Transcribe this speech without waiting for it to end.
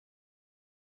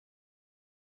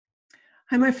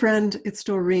Hi, my friend. It's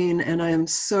Doreen, and I am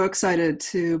so excited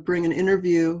to bring an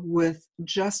interview with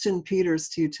Justin Peters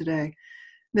to you today.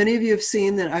 Many of you have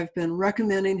seen that I've been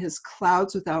recommending his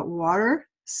Clouds Without Water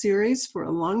series for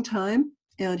a long time,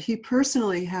 and he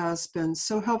personally has been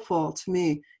so helpful to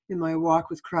me in my walk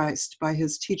with Christ by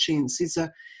his teachings.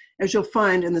 As you'll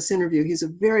find in this interview, he's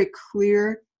a very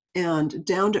clear and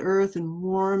down-to-earth and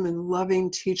warm and loving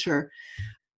teacher.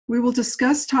 We will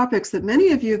discuss topics that many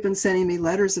of you have been sending me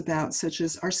letters about, such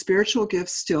as, are spiritual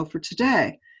gifts still for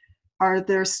today? Are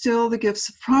there still the gifts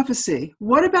of prophecy?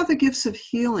 What about the gifts of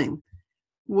healing?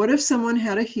 What if someone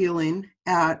had a healing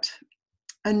at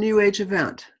a New Age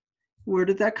event? Where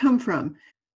did that come from?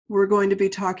 We're going to be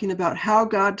talking about how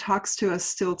God talks to us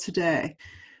still today.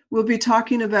 We'll be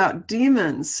talking about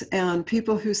demons and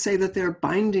people who say that they're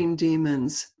binding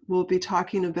demons. We'll be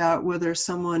talking about whether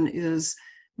someone is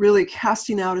really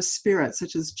casting out a spirit,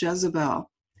 such as Jezebel.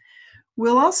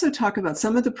 We'll also talk about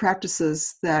some of the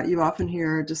practices that you often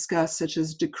hear discussed, such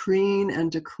as decreeing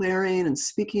and declaring and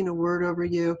speaking a word over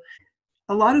you.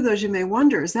 A lot of those you may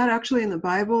wonder, is that actually in the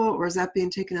Bible or is that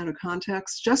being taken out of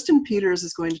context? Justin Peters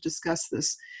is going to discuss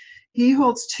this. He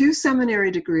holds 2 seminary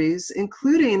degrees,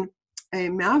 including a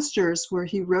master's where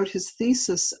he wrote his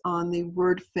thesis on the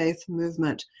Word Faith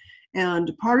movement.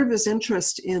 And part of his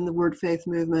interest in the Word Faith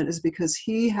movement is because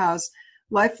he has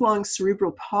lifelong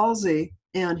cerebral palsy,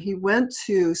 and he went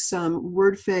to some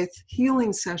Word Faith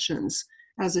healing sessions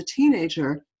as a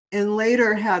teenager and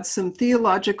later had some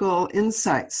theological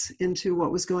insights into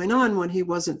what was going on when he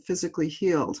wasn't physically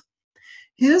healed.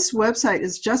 His website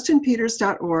is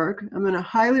justinpeters.org. I'm going to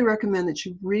highly recommend that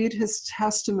you read his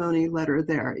testimony letter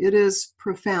there. It is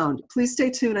profound. Please stay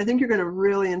tuned. I think you're going to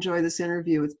really enjoy this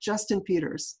interview with Justin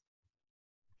Peters.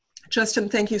 Justin,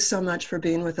 thank you so much for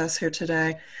being with us here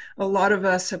today. A lot of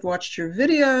us have watched your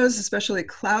videos, especially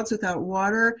Clouds Without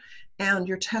Water, and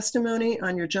your testimony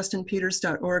on your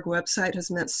justinpeters.org website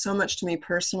has meant so much to me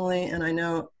personally, and I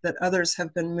know that others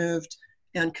have been moved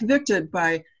and convicted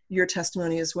by your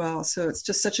testimony as well. So it's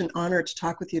just such an honor to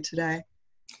talk with you today.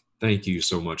 Thank you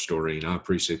so much, Doreen. I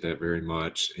appreciate that very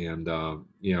much. And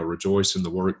rejoice in the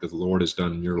work that the Lord has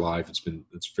done in your life.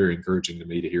 It's very encouraging to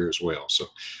me to hear as well. So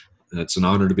it's an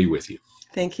honor to be with you.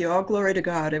 Thank you. All glory to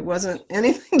God. It wasn't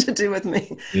anything to do with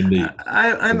me. Indeed.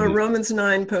 I'm a Romans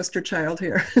 9 poster child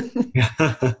here.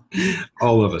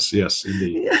 All of us. Yes,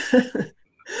 indeed. Yeah.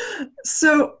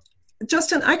 So,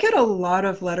 Justin, I get a lot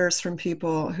of letters from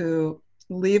people who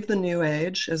leave the New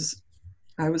Age, as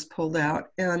I was pulled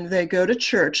out, and they go to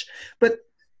church. But,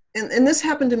 and this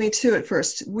happened to me too at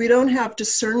first, we don't have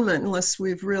discernment unless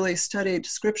we've really studied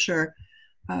Scripture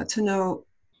to know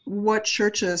what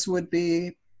churches would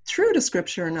be true to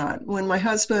Scripture or not. When my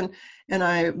husband and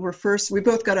I were first, we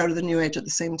both got out of the New Age at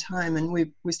the same time, and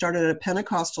we started at a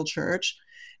Pentecostal church,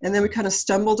 and then we kind of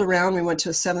stumbled around. We went to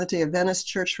a Seventh-day Adventist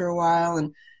church for a while,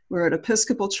 and we were at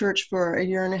Episcopal church for a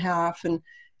year and a half, and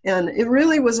it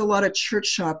really was a lot of church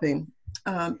shopping.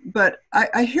 But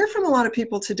I hear from a lot of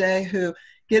people today who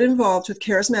get involved with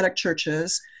charismatic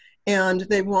churches, and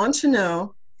they want to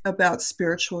know about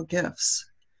spiritual gifts.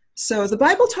 So the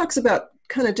Bible talks about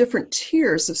kind of different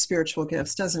tiers of spiritual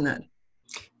gifts, doesn't it?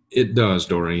 It does,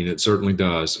 Doreen. It certainly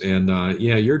does. And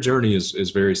your journey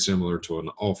is very similar to an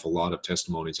awful lot of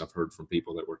testimonies I've heard from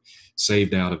people that were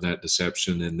saved out of that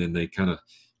deception. And then they kind of,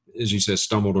 as you said,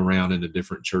 stumbled around into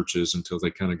different churches until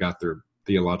they kind of got their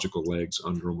theological legs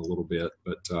under them a little bit.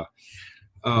 But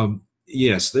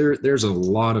yes, there's a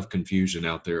lot of confusion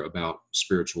out there about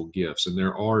spiritual gifts. And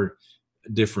there are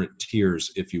different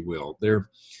tiers, if you will.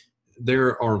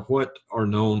 There are what are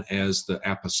known as the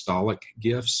apostolic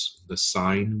gifts, the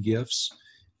sign gifts,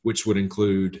 which would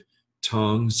include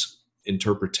tongues,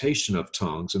 interpretation of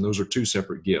tongues, and those are 2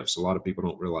 separate gifts. A lot of people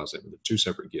don't realize that, but they're 2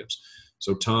 separate gifts.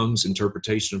 So tongues,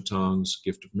 interpretation of tongues,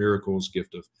 gift of miracles,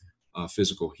 gift of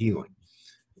physical healing.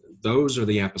 Those are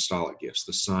the apostolic gifts,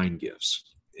 the sign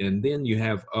gifts. And then you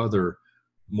have other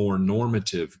more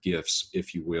normative gifts,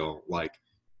 if you will, like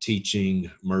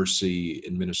teaching, mercy,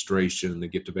 administration, the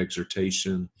gift of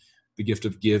exhortation, the gift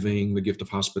of giving, the gift of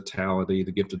hospitality,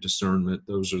 the gift of discernment.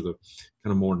 Those are the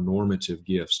kind of more normative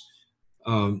gifts.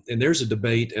 And there's a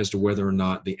debate as to whether or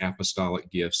not the apostolic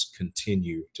gifts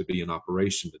continue to be in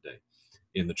operation today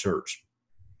in the church.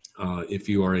 If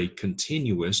you are a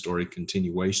continuist or a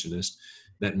continuationist,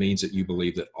 that means that you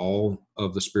believe that all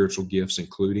of the spiritual gifts,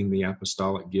 including the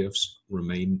apostolic gifts,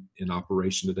 remain in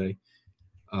operation today.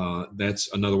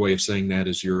 That's another way of saying that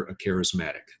is you're a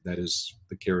charismatic. That is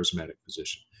the charismatic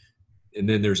position. And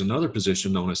then there's another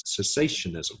position known as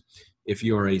cessationism. If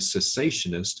you are a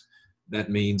cessationist, that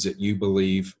means that you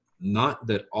believe not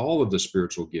that all of the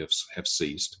spiritual gifts have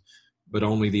ceased, but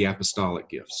only the apostolic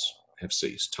gifts have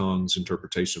ceased: tongues,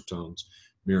 interpretation of tongues,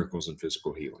 miracles, and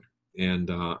physical healing. And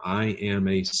I am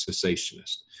a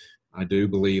cessationist. I do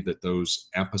believe that those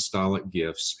apostolic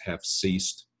gifts have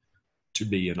ceased to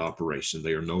be in operation.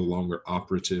 They are no longer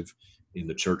operative in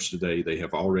the church today. They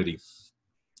have already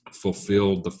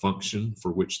fulfilled the function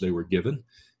for which they were given,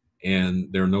 and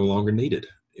they're no longer needed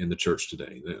in the church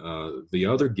today. The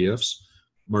other gifts,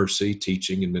 mercy,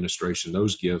 teaching, administration,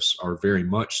 those gifts are very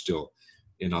much still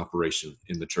in operation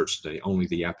in the church today. Only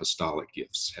the apostolic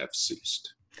gifts have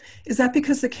ceased. Is that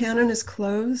because the canon is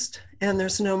closed and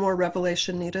there's no more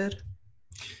revelation needed?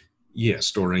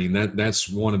 Yes, Doreen, that's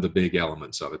one of the big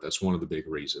elements of it. That's one of the big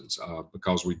reasons,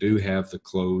 because we do have the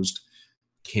closed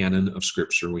canon of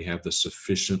Scripture. We have the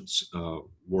sufficient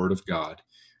Word of God.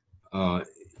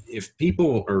 If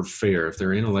people are fair, if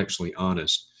they're intellectually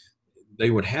honest, they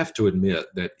would have to admit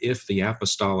that if the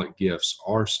apostolic gifts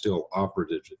are still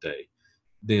operative today,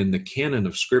 then the canon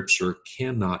of Scripture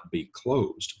cannot be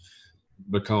closed,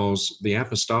 because the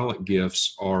apostolic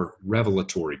gifts are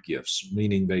revelatory gifts,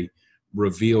 meaning they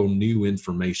reveal new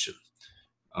information.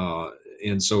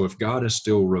 And so if God is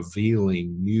still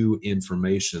revealing new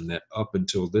information that up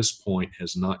until this point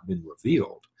has not been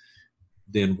revealed,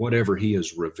 then whatever he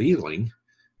is revealing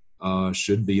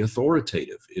should be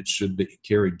authoritative. It should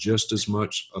carry just as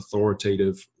much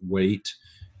authoritative weight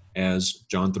as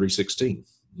John 3:16,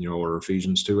 or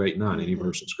Ephesians 2:8-9, any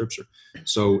verse in Scripture.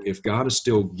 So if God is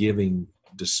still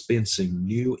dispensing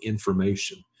new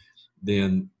information,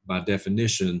 then by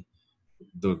definition,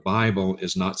 the Bible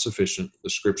is not sufficient. The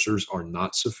Scriptures are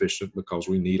not sufficient, because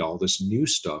we need all this new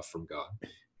stuff from God.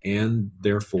 And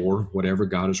therefore, whatever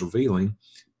God is revealing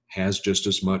has just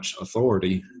as much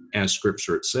authority as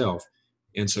Scripture itself.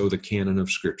 And so the canon of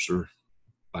Scripture,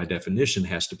 by definition,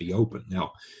 has to be open.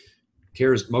 Now,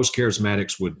 most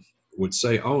charismatics would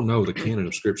say, oh, no, the canon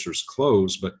of Scripture is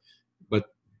closed. But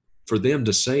for them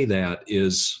to say that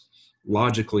is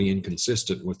logically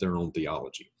inconsistent with their own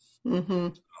theology. Mm-hmm.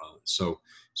 So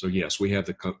yes, we have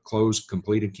the closed,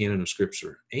 completed canon of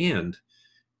Scripture. And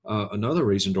another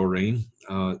reason, Doreen,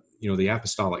 the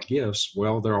apostolic gifts,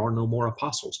 well, there are no more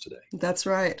apostles today. That's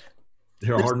right.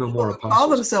 There are no more apostles. Call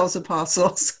themselves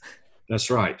apostles. That's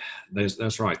right.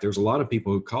 That's right. There's a lot of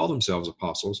people who call themselves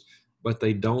apostles, but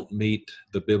they don't meet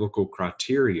the biblical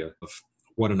criteria of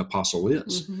what an apostle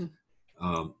is.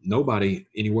 Mm-hmm. Nobody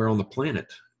anywhere on the planet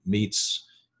meets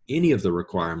any of the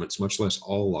requirements, much less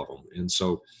all of them. And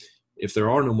so if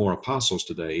there are no more apostles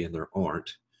today, and there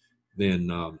aren't, then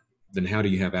how do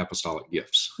you have apostolic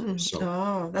gifts?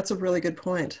 That's a really good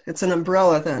point. It's an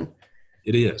umbrella then.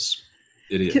 It is.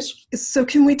 It is. So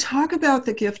can we talk about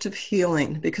the gift of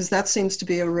healing? Because that seems to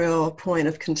be a real point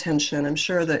of contention. I'm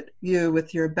sure that you,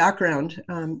 with your background,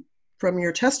 from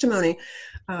your testimony,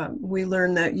 we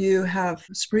learned that you have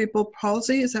cerebral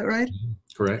palsy. Is that right?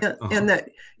 Correct. And that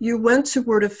you went to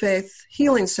Word of Faith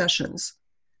healing sessions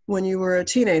when you were a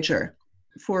teenager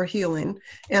for healing.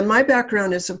 And my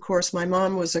background is, of course, my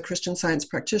mom was a Christian Science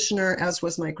practitioner, as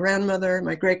was my grandmother,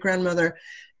 my great-grandmother.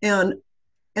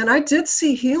 And I did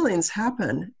see healings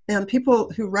happen. And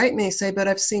people who write me say, but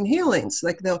I've seen healings.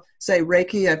 Like they'll say,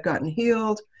 Reiki, I've gotten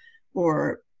healed,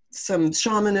 or some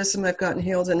shamanism, I've gotten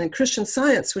healed. And in Christian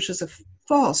Science, which is a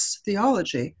false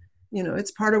theology,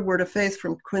 it's part of Word of Faith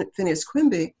from Phineas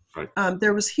Quimby, right.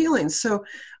 There was healing. So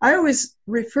I always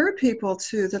refer people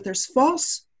to that there's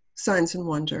false signs and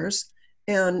wonders,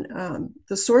 and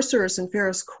the sorcerers in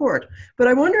Pharaoh's court. But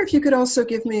I wonder if you could also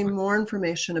give me more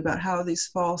information about how these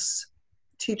false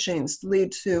teachings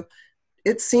lead to,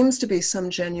 it seems to be, some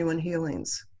genuine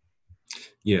healings.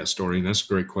 Yes, Doreen, that's a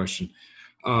great question.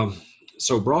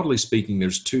 So broadly speaking,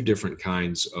 there's two different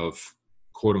kinds of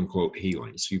quote unquote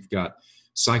healings. You've got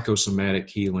psychosomatic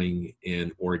healing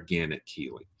and organic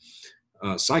healing.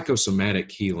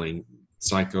 Psychosomatic healing,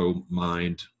 psycho,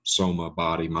 mind, soma,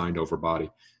 body, mind over body.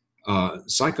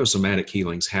 Psychosomatic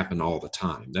healings happen all the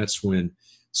time. That's when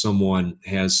someone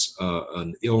has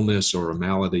an illness or a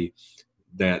malady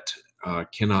that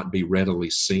cannot be readily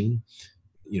seen.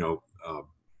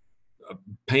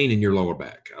 Pain in your lower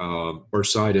back,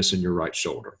 bursitis in your right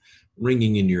shoulder,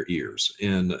 ringing in your ears,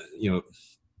 and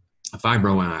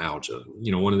fibromyalgia,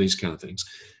 one of these kind of things.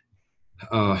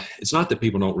 It's not that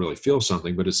people don't really feel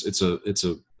something, but it's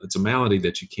a malady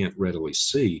that you can't readily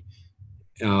see.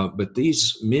 But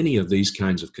many of these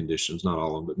kinds of conditions, not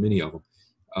all of them, but many of them,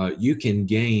 you can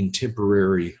gain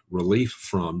temporary relief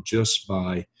from just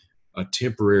by a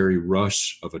temporary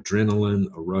rush of adrenaline,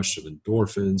 a rush of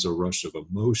endorphins, a rush of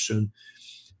emotion.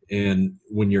 And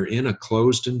when you're in a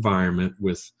closed environment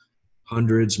with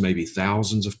hundreds, maybe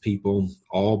thousands of people,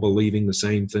 all believing the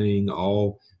same thing,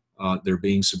 all they're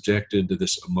being subjected to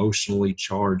this emotionally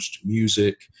charged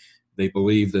music. They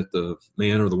believe that the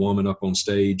man or the woman up on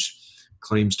stage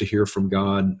claims to hear from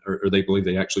God, or they believe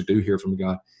they actually do hear from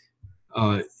God.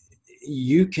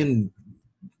 You can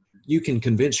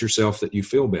convince yourself that you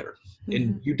feel better,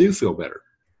 and you do feel better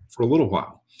for a little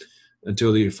while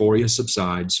until the euphoria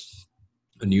subsides,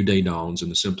 a new day dawns,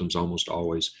 and the symptoms almost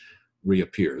always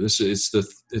reappear. It's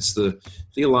the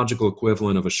theological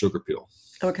equivalent of a sugar pill.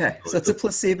 Okay, so it's a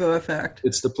placebo effect.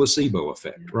 It's the placebo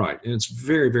effect, right? And it's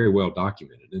very, very well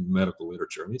documented in medical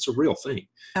literature. I mean, it's a real thing.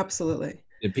 Absolutely.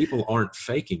 And people aren't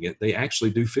faking it. They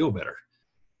actually do feel better.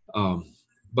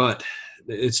 But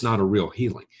it's not a real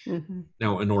healing.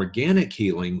 Now, an organic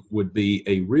healing would be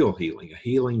a real healing, a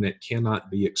healing that cannot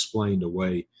be explained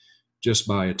away just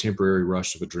by a temporary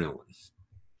rush of adrenaline.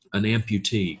 An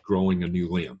amputee growing a new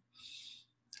limb.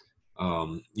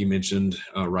 You mentioned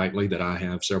rightly that I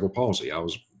have cerebral palsy. I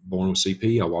was born with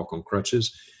CP. I walk on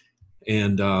crutches.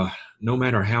 And no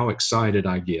matter how excited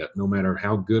I get, no matter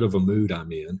how good of a mood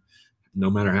I'm in, no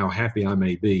matter how happy I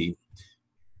may be,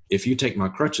 if you take my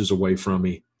crutches away from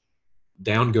me,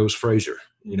 down goes Frazier.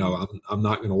 You know, I'm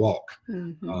not going to walk.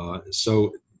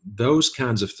 So those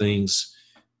kinds of things,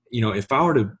 you know, if I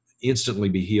were to instantly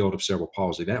be healed of cerebral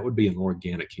palsy, that would be an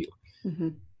organic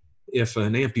healing. If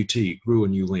an amputee grew a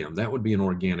new limb, that would be an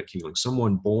organic healing.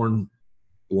 Someone born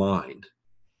blind,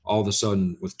 all of a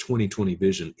sudden with 20/20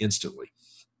 vision instantly,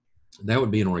 that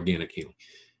would be an organic healing.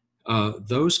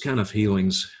 Those kind of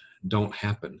healings don't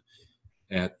happen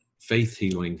at faith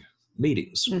healing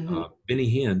meetings. Benny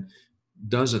Hinn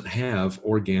doesn't have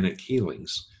organic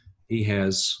healings. He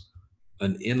has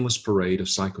an endless parade of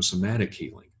psychosomatic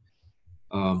healing.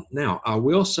 Now, I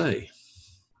will say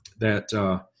that,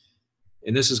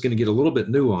 and this is going to get a little bit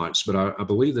nuanced, but I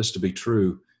believe this to be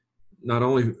true, not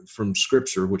only from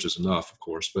Scripture, which is enough, of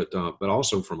course, but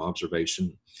also from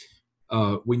observation.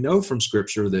 We know from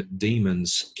Scripture that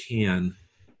demons can,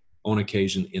 on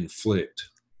occasion, inflict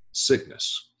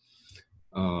sickness.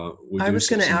 I was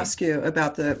going to ask you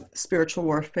about the spiritual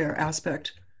warfare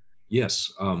aspect. Yes,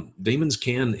 demons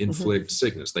can inflict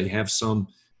sickness. They have some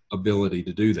ability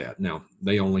to do that. Now,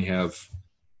 they only have,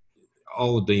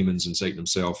 all the demons and Satan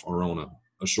himself are on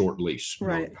a short leash.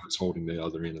 Right. God's holding the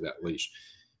other end of that leash.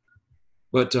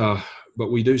 But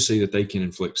we do see that they can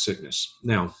inflict sickness.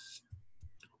 Now,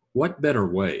 what better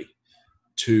way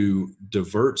to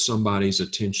divert somebody's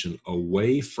attention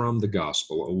away from the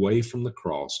gospel, away from the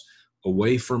cross,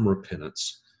 away from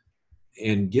repentance,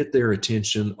 and get their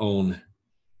attention on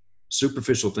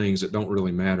superficial things that don't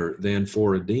really matter than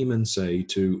for a demon, say,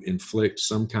 to inflict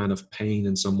some kind of pain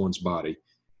in someone's body,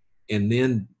 and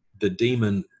then the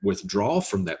demon withdraw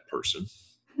from that person.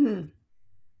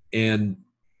 And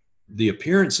the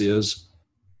appearance is,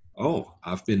 oh,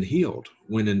 I've been healed,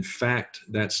 when in fact,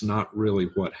 that's not really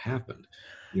what happened.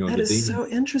 You know, that is so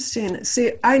interesting.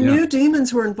 See, I knew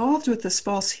demons were involved with this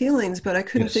false healings, but I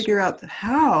couldn't figure out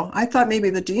how. I thought maybe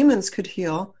the demons could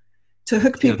heal to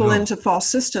hook people into false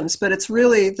systems, but it's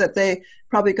really that they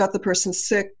probably got the person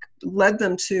sick, led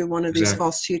them to one of these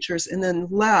false teachers, and then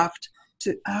left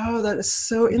to, oh, that is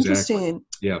so interesting.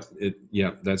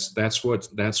 That's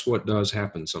what does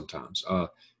happen sometimes.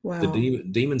 The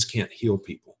demons can't heal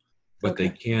people, but they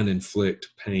can inflict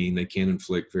pain. They can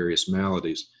inflict various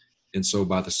maladies. And so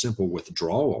by the simple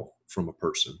withdrawal from a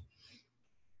person,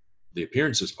 the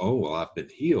appearance is, oh, well, I've been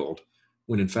healed,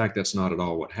 when in fact, that's not at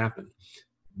all what happened.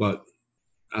 But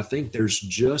I think there's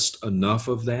just enough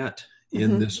of that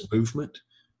in this movement,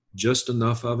 just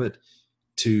enough of it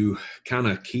to kind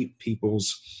of keep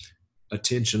people's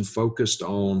attention focused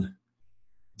on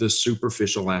the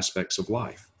superficial aspects of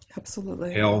life.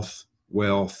 Absolutely. Health,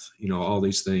 wealth, you know, all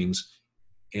these things.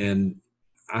 And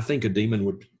I think a demon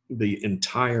would be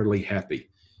entirely happy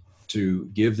to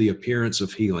give the appearance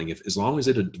of healing, as long as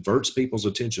it diverts people's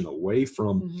attention away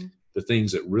from the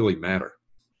things that really matter,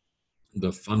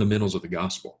 the fundamentals of the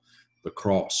gospel, the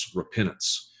cross,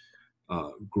 repentance,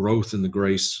 growth in the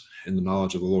grace and the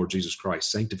knowledge of the Lord Jesus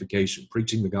Christ, sanctification,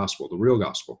 preaching the gospel, the real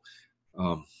gospel.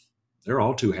 They're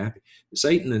all too happy.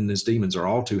 Satan and his demons are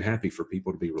all too happy for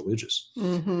people to be religious.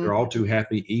 They're all too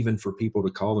happy even for people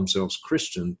to call themselves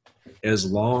Christian, as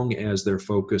long as their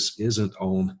focus isn't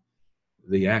on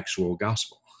the actual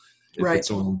gospel. If it's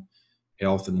on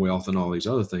health and wealth and all these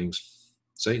other things,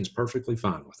 Satan's perfectly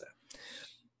fine with that.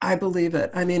 I believe it.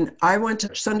 I mean, I went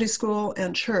to Sunday school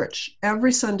and church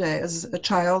every Sunday as a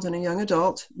child and a young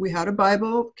adult. We had a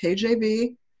Bible,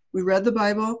 KJV. We read the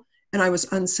Bible, and I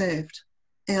was unsaved.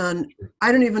 and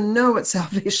I didn't even know what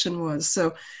salvation was.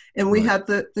 So, and we Right. had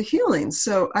the healing.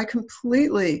 So I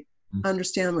completely Mm.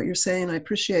 understand what you're saying. I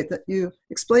appreciate that you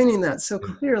explaining that so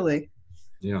Yeah. clearly.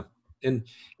 Yeah. And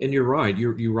you're right.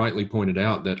 You rightly pointed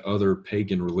out that other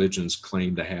pagan religions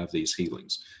claim to have these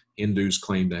healings. Hindus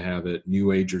claim to have it.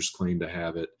 New Agers claim to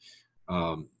have it.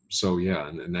 So yeah,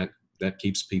 and that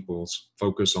keeps people's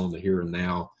focus on the here and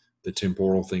now, the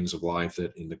temporal things of life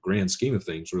that, in the grand scheme of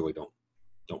things, really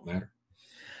don't matter.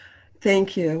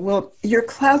 Thank you. Well, your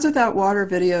Clouds Without Water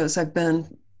videos, I've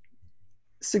been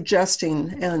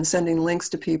suggesting and sending links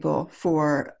to people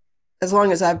for as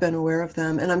long as I've been aware of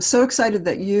them. And I'm so excited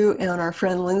that you and our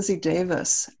friend Lindsay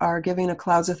Davis are giving a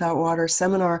Clouds Without Water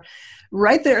seminar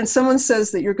right there. And someone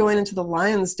says that you're going into the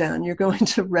Lion's Den. You're going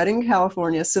to Redding,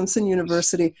 California, Simpson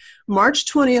University,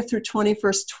 March 20th through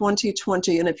 21st,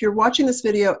 2020. And if you're watching this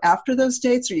video after those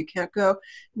dates or you can't go,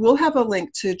 we'll have a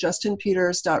link to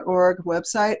justinpeters.org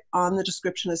website on the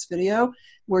description of this video,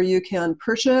 where you can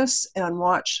purchase and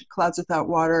watch Clouds Without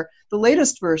Water, the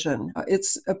latest version.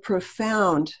 It's a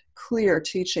profound, clear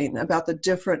teaching about the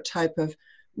different type of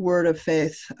word of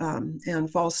faith and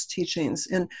false teachings.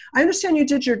 And I understand you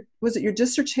did was it your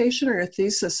dissertation or your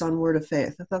thesis on word of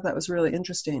faith? I thought that was really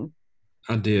interesting.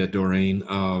 I did, Doreen.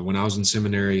 When I was in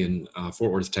seminary in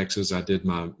Fort Worth, Texas, I did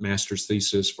my master's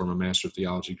thesis for my Master of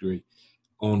Theology degree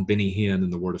on Benny Hinn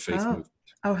and the Word of Faith Oh, movement.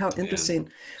 oh, how And interesting.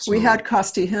 We so, had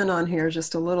Costi Hinn on here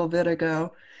just a little bit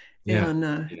ago. yeah, And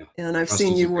I've seen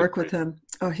Costi's a you good work with him.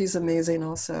 Oh, he's amazing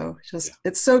also. Yeah.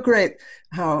 It's so great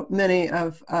how many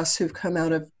of us who've come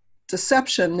out of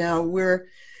deception now, we're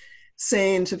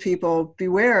saying to people,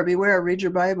 beware, beware, read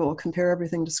your Bible, compare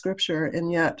everything to Scripture.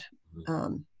 And yet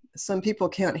some people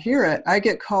can't hear it. I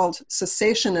get called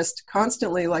cessationist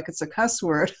constantly like it's a cuss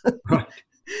word. Right.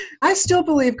 I still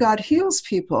believe God heals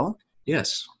people.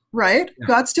 Yes. Right? Yeah.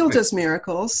 God still Right. does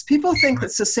miracles. People think Right.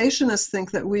 that cessationists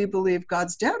think that we believe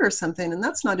God's dead or something, and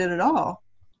that's not it at all.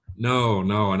 No,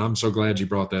 and I'm so glad you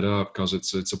brought that up, because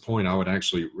it's a point I would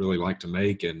actually really like to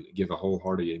make and give a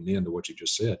wholehearted amen to what you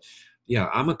just said. Yeah,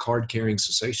 I'm a card-carrying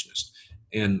cessationist,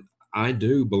 and I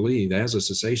do believe as a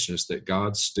cessationist that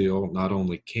God still not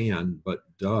only can but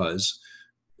does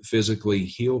physically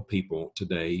heal people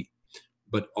today,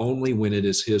 but only when it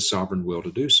is His sovereign will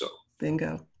to do so.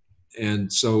 Bingo.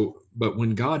 And so, but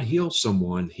when God heals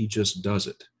someone, He just does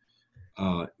it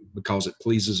because it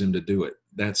pleases Him to do it.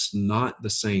 That's not the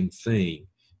same thing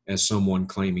as someone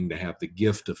claiming to have the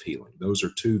gift of healing. Those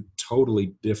are two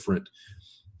totally different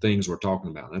things we're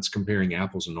talking about. That's comparing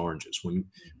apples and oranges.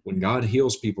 When God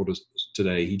heals people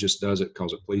today, He just does it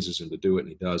because it pleases Him to do it, and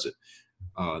He does it.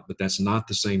 But that's not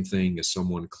the same thing as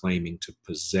someone claiming to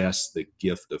possess the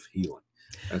gift of healing.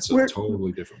 That's a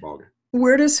totally different ballgame.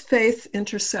 Where does faith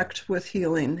intersect with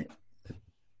healing?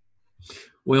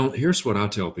 Well, here's what I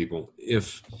tell people.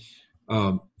 If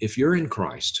you're in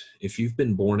Christ, if you've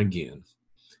been born again,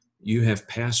 you have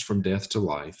passed from death to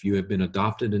life, you have been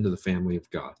adopted into the family of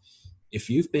God. If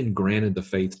you've been granted the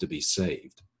faith to be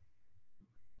saved,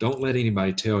 don't let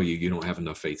anybody tell you don't have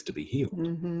enough faith to be healed.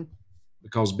 Mm-hmm.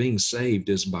 Because being saved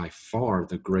is by far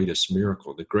the greatest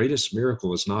miracle. The greatest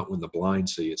miracle is not when the blind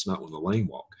see, it's not when the lame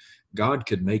walk. God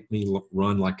could make me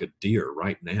run like a deer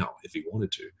right now if He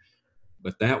wanted to,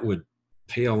 but that would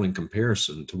pale in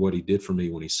comparison to what He did for me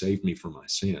when He saved me from my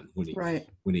sin, when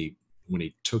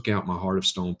he took out my heart of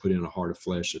stone, put in a heart of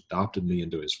flesh, adopted me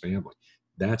into His family.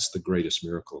 That's the greatest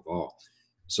miracle of all.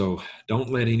 So don't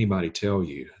let anybody tell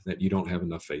you that you don't have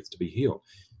enough faith to be healed.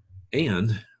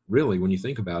 And really, when you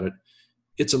think about it,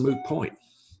 it's a moot point.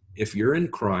 If you're in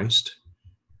Christ,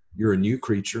 you're a new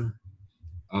creature.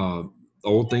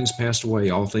 Old things passed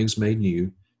away, all things made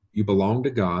new. You belong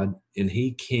to God, and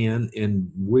He can and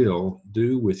will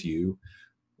do with you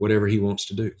whatever He wants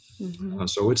to do. Mm-hmm.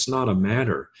 So it's not a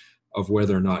matter of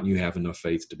whether or not you have enough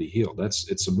faith to be healed.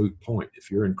 It's a moot point. If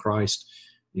you're in Christ,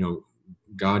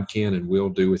 God can and will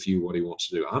do with you what He wants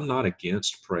to do. I'm not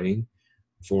against praying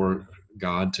for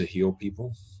God to heal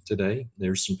people today.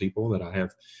 There's some people that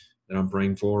I'm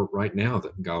praying for right now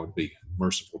that God would be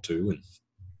merciful to,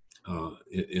 and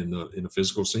in a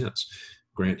physical sense,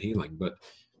 grant healing. But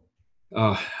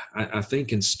I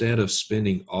think instead of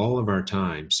spending all of our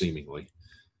time, seemingly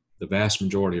the vast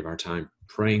majority of our time,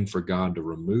 praying for God to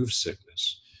remove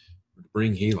sickness, or to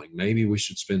bring healing, maybe we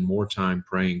should spend more time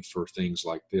praying for things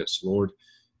like this. Lord,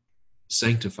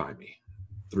 sanctify me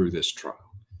through this trial.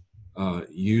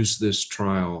 Use this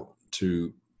trial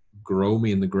to grow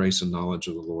me in the grace and knowledge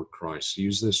of the Lord Christ.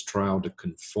 Use this trial to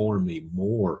conform me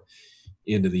more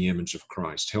into the image of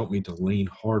Christ. Help me to lean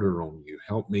harder on you.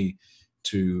 Help me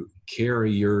to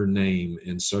carry your name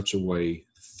in such a way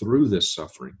through this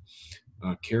suffering,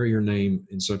 carry your name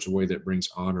in such a way that brings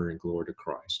honor and glory to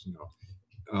Christ.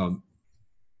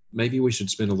 Maybe we should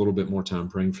spend a little bit more time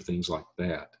praying for things like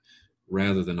that,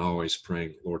 rather than always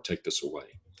praying, Lord, take this away.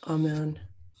 Amen.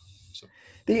 So.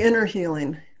 The inner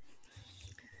healing.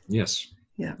 Yes.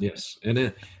 Yeah. Yes. And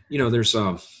then, there's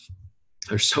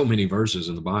so many verses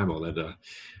in the Bible that are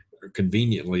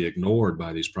conveniently ignored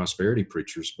by these prosperity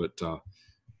preachers, but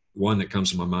one that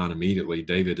comes to my mind immediately,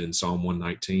 David in Psalm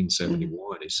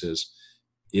 119:71, he says,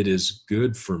 "It is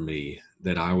good for me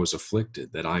that I was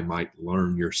afflicted, that I might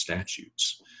learn your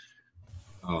statutes."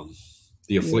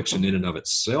 The affliction in and of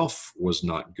itself was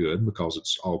not good, because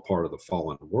it's all part of the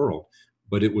fallen world,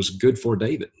 but it was good for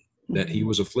David that he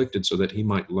was afflicted so that he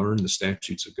might learn the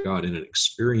statutes of God in an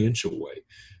experiential way,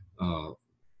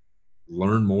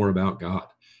 learn more about God,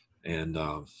 and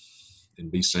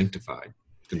be sanctified,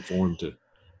 conformed to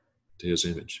his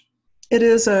image. It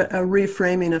is a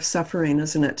reframing of suffering,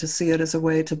 isn't it? To see it as a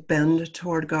way to bend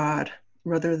toward God,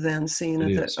 rather than seeing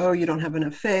it that, oh, you don't have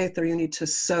enough faith, or you need to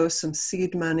sow some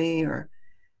seed money, or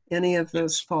any of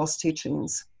those false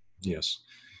teachings. Yes,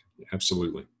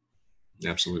 absolutely.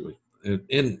 Absolutely.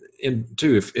 And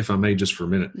too, if I may, just for a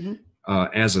minute,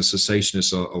 as a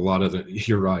cessationist, a lot of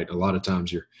you're right. A lot of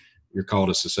times you're called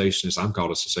a cessationist. I'm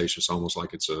called a cessationist almost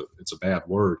like it's a bad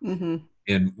word.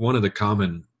 And one of the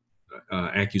common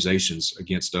accusations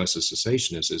against us as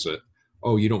cessationists is that,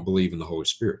 oh, you don't believe in the Holy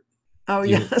Spirit. Oh,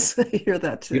 yes, I hear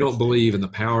that too. You don't believe in the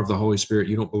power of the Holy Spirit.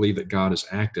 You don't believe that God is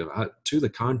active. To the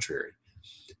contrary,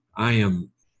 I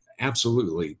am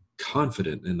absolutely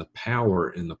confident in the power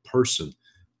and the person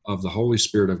of the Holy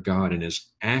Spirit of God and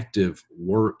his active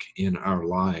work in our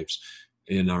lives,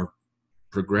 in our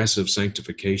progressive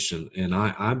sanctification. And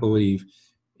I believe,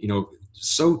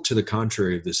 so to the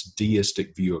contrary of this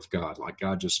deistic view of God, like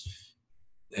God just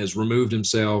has removed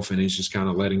himself and he's just kind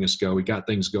of letting us go. He got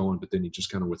things going, but then he just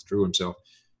kind of withdrew himself.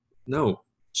 No,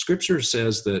 Scripture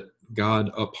says that God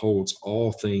upholds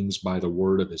all things by the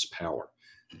word of his power.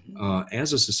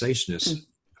 As a cessationist,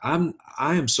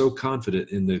 I am so confident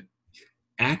in the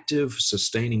active,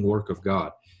 sustaining work of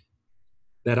God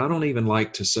that I don't even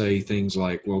like to say things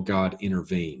like, well, God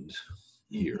intervened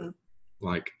here.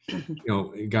 Like,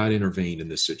 God intervened in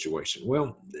this situation.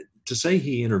 Well, to say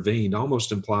he intervened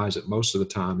almost implies that most of the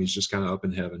time he's just kind of up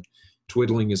in heaven,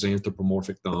 twiddling his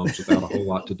anthropomorphic thumbs without a whole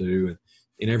lot to do.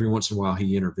 And every once in a while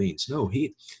he intervenes. No,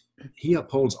 he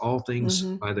upholds all things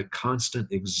by the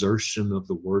constant exertion of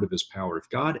the word of his power. If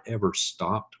God ever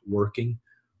stopped working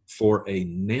for a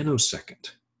nanosecond,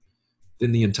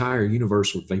 then the entire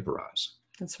universe would vaporize.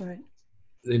 That's right.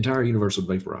 The entire universe would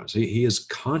vaporize. He is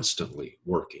constantly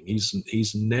working.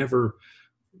 He's never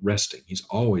resting. He's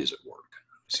always at work.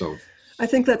 So I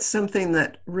think that's something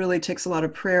that really takes a lot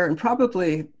of prayer and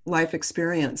probably life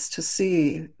experience to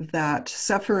see that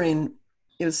suffering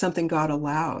is something God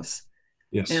allows.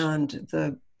 Yes. And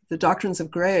the doctrines of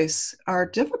grace are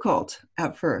difficult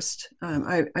at first.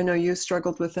 I know you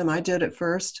struggled with them. I did at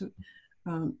first.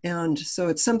 And so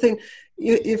it's something,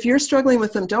 if you're struggling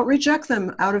with them, don't reject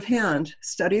them out of hand.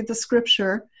 Study the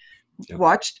Scripture,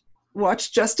 watch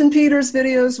Justin Peters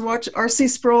videos, watch R.C.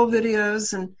 Sproul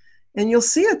videos, and you'll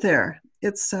see it there.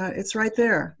 It's right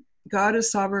there. God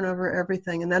is sovereign over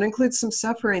everything, and that includes some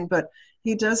suffering, but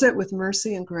he does it with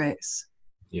mercy and grace.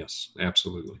 Yes,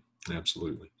 absolutely.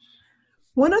 Absolutely.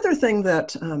 One other thing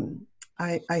that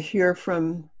I hear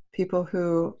from people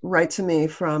who write to me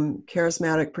from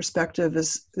charismatic perspective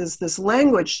is this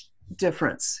language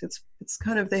difference. It's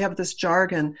kind of, they have this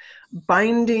jargon,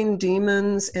 binding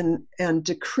demons and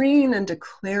decreeing and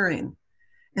declaring.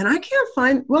 And I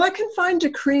can find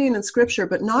decreeing in Scripture,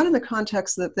 but not in the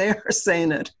context that they are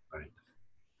saying it.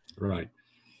 Right.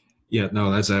 Yeah,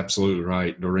 no, that's absolutely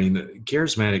right, Doreen.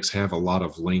 Charismatics have a lot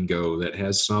of lingo that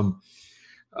has some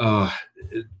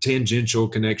tangential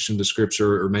connection to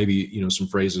Scripture, or maybe some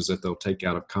phrases that they'll take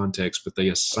out of context, but they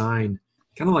assign,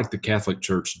 kind of like the Catholic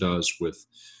Church does with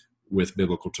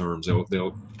biblical terms.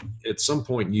 They'll at some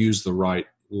point use the right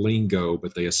lingo,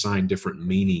 but they assign different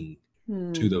meaning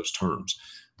to those terms.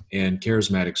 And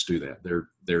charismatics do that.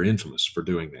 They're infamous for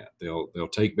doing that. They'll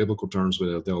take biblical terms,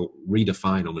 but they'll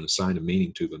redefine them and assign a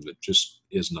meaning to them that just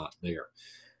is not there.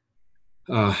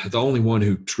 The only one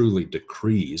who truly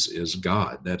decrees is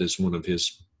God. That is one of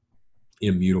his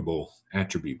immutable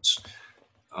attributes.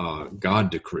 God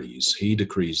decrees. He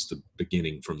decrees the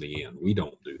beginning from the end. We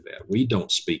don't do that. We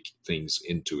don't speak things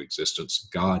into existence.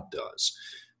 God does.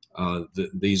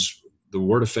 The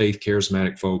Word of Faith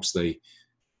charismatic folks,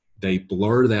 they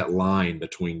blur that line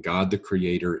between God the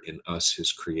Creator and us,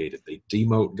 his created. They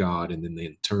demote God, and then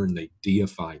in turn they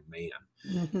deify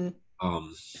man.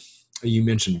 Um, you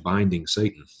mentioned binding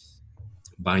Satan,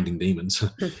 binding demons.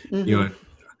 Mm-hmm. You know,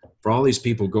 for all these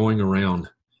people going around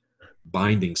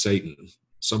binding Satan,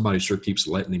 somebody sure keeps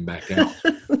letting him back out.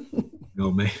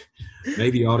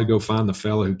 Maybe you ought to go find the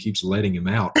fellow who keeps letting him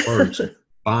out first,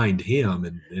 bind him,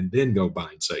 and then go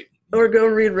bind Satan. Or go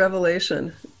read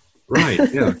Revelation. Right.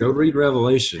 Yeah. Go read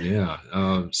Revelation.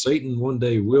 Yeah. Satan one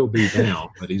day will be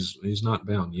bound, but he's not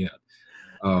bound yet.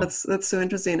 That's so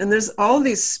interesting. And there's all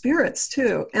these spirits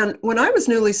too. And when I was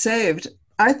newly saved,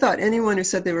 I thought anyone who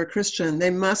said they were Christian, they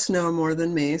must know more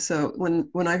than me. So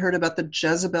when I heard about the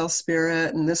Jezebel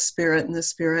spirit and this spirit and this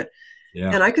spirit,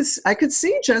 yeah. And I could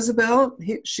see Jezebel.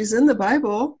 She's in the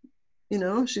Bible,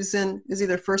 she's is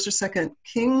either First or Second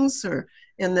Kings,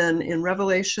 and then in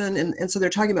Revelation, and so they're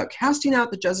talking about casting out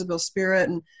the Jezebel spirit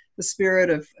and the spirit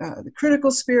of the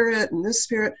critical spirit and this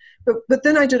spirit. But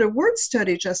then I did a word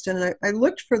study, Justin, and I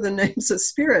looked for the names of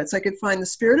spirits. I could find the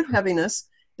spirit of heaviness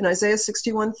in Isaiah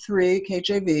 61:3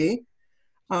 KJV.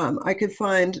 I could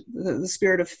find the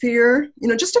spirit of fear,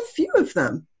 just a few of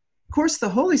them. Of course, the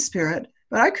Holy Spirit.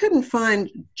 But I couldn't find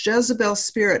Jezebel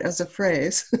spirit as a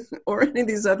phrase or any of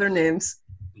these other names.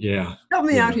 Yeah. Help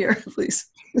me out here, please.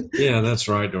 Yeah, that's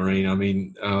right, Doreen. I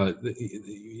mean,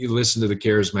 you listen to the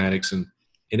charismatics and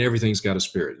everything's got a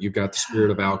spirit. You've got the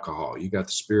spirit of alcohol. You got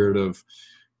the spirit of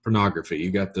pornography. You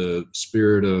got the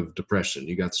spirit of depression.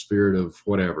 You got the spirit of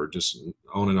whatever, just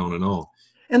on and on and on.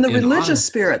 And the religious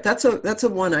spirit, that's a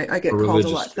one I get called a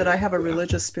lot, spirit, that I have a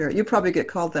religious spirit. You probably get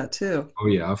called that too. Oh,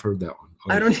 yeah, I've heard that one.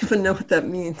 I don't even know what that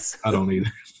means. I don't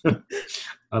either.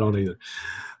 I don't either.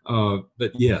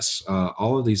 But yes,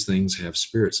 all of these things have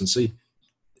spirits. And see,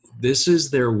 this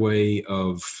is their way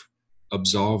of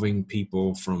absolving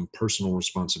people from personal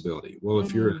responsibility. Well,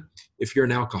 if you're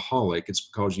an alcoholic, it's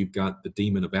because you've got the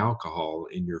demon of alcohol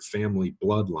in your family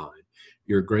bloodline.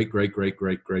 Your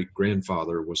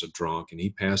great-great-great-great-great-grandfather was a drunk, and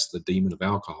he passed the demon of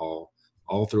alcohol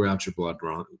all throughout your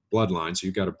bloodline. So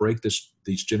you've got to break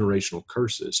these generational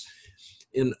curses.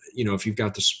 And if you've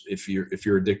got this, if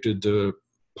you're addicted to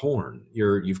porn,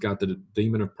 you've got the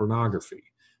demon of pornography.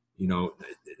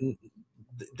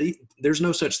 There's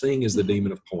no such thing as the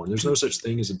demon of porn. There's no such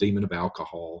thing as a demon of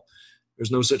alcohol.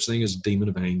 There's no such thing as a demon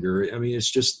of anger. I mean, it's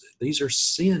just, these are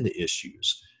sin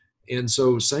issues. And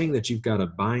so saying that you've got to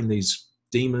bind these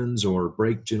demons or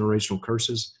break generational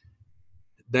curses,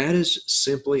 that is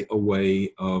simply a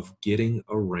way of getting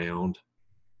around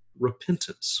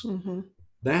repentance. Mm-hmm.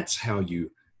 That's how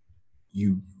you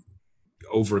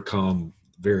overcome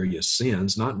various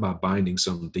sins, not by binding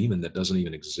some demon that doesn't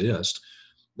even exist.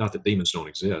 Not that demons don't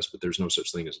exist, but there's no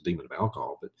such thing as a demon of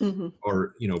alcohol. But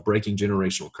or breaking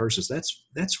generational curses.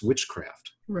 That's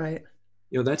witchcraft. Right.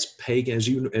 That's pagan,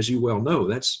 as you well know.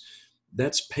 That's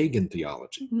pagan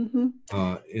theology. Mm-hmm.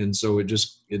 And so it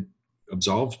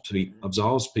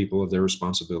absolves people of their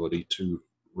responsibility to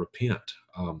repent.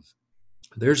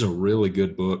 There's a really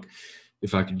good book.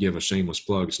 If I could give a shameless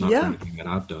plug, it's not anything that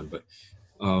I've done, but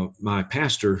my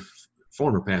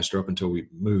former pastor up until we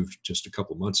moved just a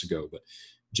couple months ago, but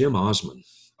Jim Osman,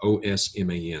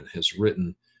 Osman, has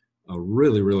written a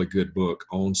really, really good book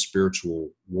on spiritual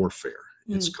warfare.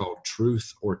 It's called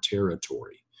Truth or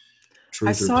Territory.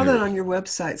 I saw that on your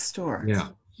website store. Yeah.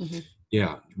 Mm-hmm.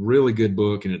 Yeah. Really good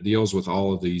book. And it deals with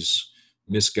all of these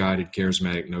misguided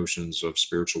charismatic notions of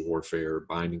spiritual warfare,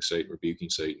 binding Satan, rebuking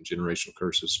Satan, generational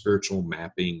curses, spiritual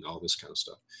mapping, all this kind of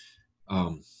stuff.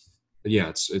 But yeah,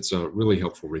 it's a really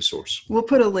helpful resource. We'll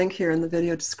put a link here in the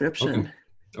video description.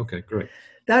 Okay, great.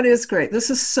 That is great. This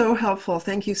is so helpful.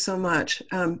 Thank you so much.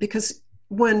 Because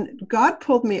when God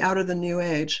pulled me out of the New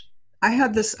Age, I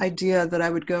had this idea that I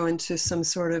would go into some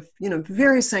sort of,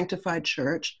 very sanctified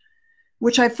church,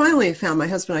 which I finally found. My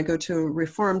husband and I go to a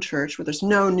Reformed church where there's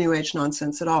no New Age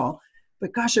nonsense at all.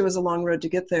 But gosh, it was a long road to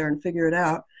get there and figure it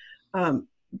out.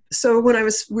 So when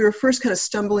we were first kind of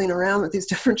stumbling around with these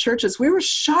different churches, we were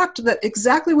shocked that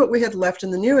exactly what we had left in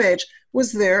the New Age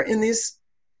was there in these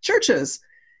churches,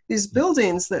 these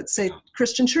buildings that say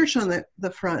Christian Church on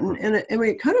the front. And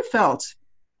we kind of felt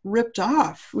ripped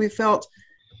off. We felt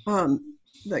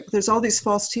like there's all these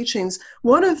false teachings.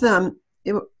 One of them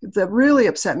that really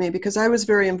upset me, because I was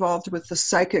very involved with the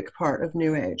psychic part of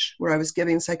New Age, where I was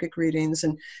giving psychic readings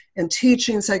and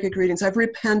teaching psychic readings. I've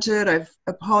repented. I've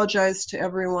apologized to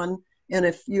everyone. And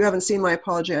if you haven't seen my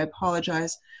apology, I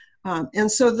apologize.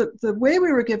 And so the way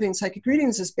we were giving psychic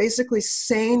readings is basically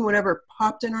saying whatever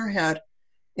popped in our head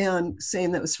and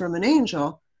saying that was from an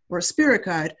angel or a spirit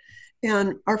guide.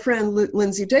 And our friend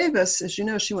Lindsay Davis, as you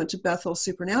know, she went to Bethel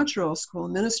Supernatural School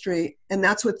of Ministry, and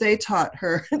that's what they taught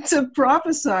her to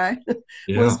prophesy was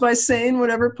Yeah. by saying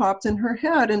whatever popped in her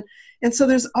head. And so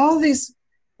there's all these,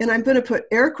 and I'm going to put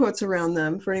air quotes around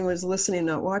them for anyone who's listening,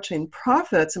 not watching,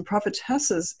 prophets and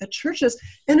prophetesses at churches.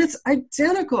 And it's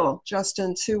identical,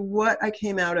 Justin, to what I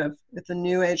came out of at the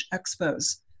New Age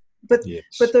expos. But Yes.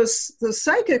 those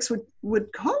psychics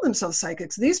would call themselves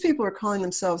psychics. These people are calling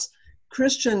themselves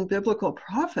Christian biblical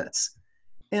prophets.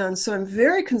 And so I'm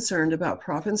very concerned about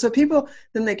prophet. And so people,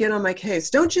 then they get on my case.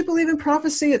 Don't you believe in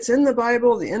prophecy? It's in the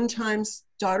Bible. The end times,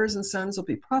 daughters and sons will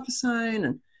be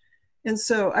prophesying. And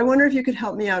so I wonder if you could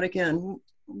help me out again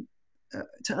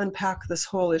to unpack this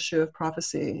whole issue of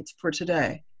prophecy for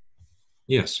today.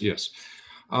 Yes. Yes.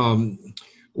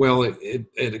 Well,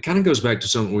 it kind of goes back to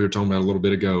something we were talking about a little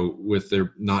bit ago with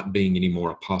there not being any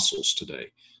more apostles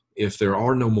today. If there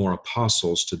are no more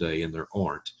apostles today, and there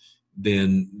aren't,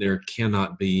 then there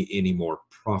cannot be any more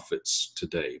prophets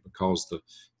today, because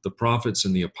the prophets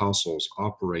and the apostles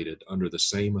operated under the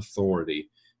same authority.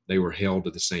 They were held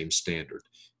to the same standard.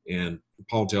 And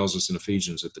Paul tells us in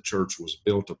Ephesians that the church was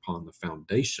built upon the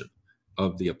foundation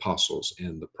of the apostles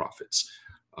and the prophets.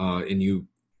 And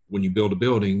when you build a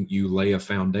building, you lay a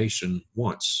foundation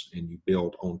once and you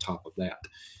build on top of that.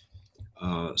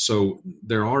 So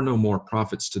there are no more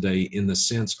prophets today in the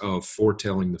sense of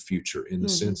foretelling the future, in the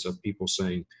sense of people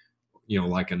saying,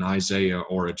 like an Isaiah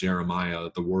or a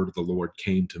Jeremiah, the word of the Lord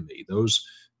came to me. Those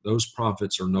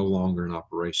prophets are no longer in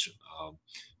operation.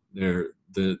 They're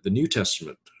the New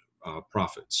Testament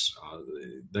prophets.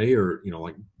 They are,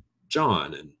 like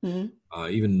John and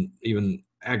even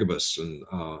Agabus and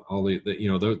all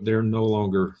they're no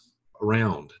longer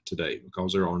around today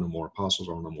because there are no more apostles,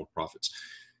 there are no more prophets.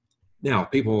 Now,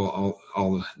 people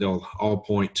they'll all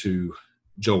point to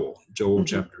Joel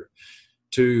chapter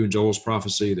 2, and Joel's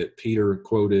prophecy that Peter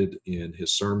quoted in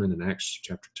his sermon in Acts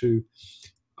chapter 2.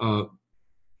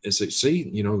 Is that,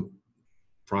 see,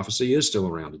 prophecy is still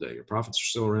around today, or prophets are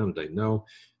still around today. No,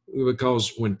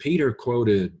 because when Peter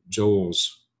quoted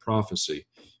Joel's prophecy,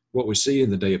 what we see in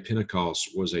the day of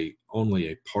Pentecost was only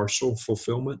a partial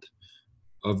fulfillment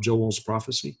of Joel's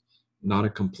prophecy, not a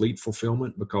complete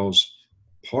fulfillment, because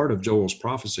part of Joel's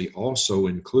prophecy also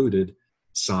included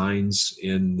signs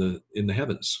in the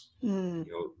heavens,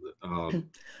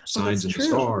 signs in the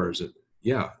stars.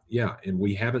 And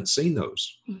we haven't seen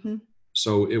those.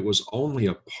 So it was only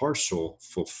a partial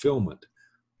fulfillment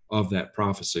of that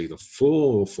prophecy. The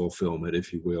full fulfillment,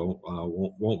 if you will,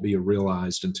 won't be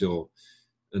realized until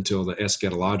the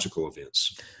eschatological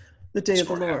events. The day of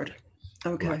the Lord.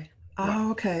 Okay. Right.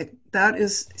 Oh, okay.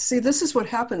 This is what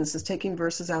happens, is taking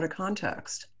verses out of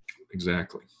context.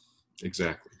 Exactly.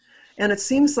 And it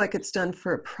seems like it's done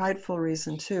for a prideful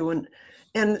reason too.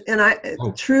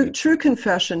 True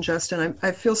confession, Justin,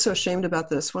 I feel so ashamed about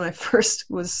this. When I first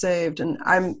was saved, and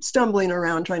I'm stumbling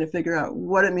around trying to figure out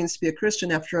what it means to be a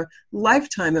Christian after a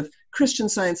lifetime of Christian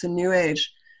Science and New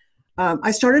Age,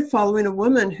 I started following a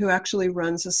woman who actually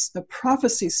runs a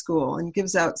prophecy school and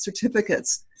gives out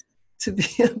certificates to be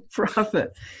a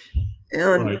prophet.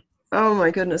 And right. Oh my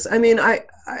goodness. I mean, I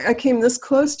came this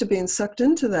close to being sucked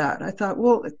into that. I thought,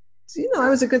 well, I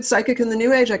was a good psychic in the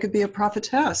New Age. I could be a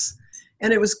prophetess.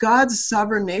 And it was God's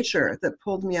sovereign nature that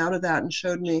pulled me out of that and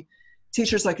showed me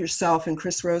teachers like yourself and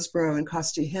Chris Roseborough and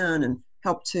Costi Hinn, and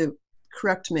helped to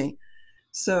correct me.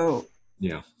 So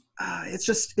yeah.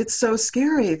 It's so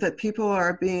scary that people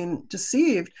are being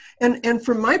deceived. And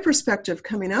from my perspective,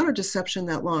 coming out of deception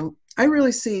that long, I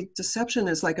really see deception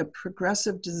as like a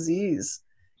progressive disease.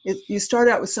 You start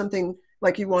out with something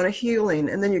like you want a healing,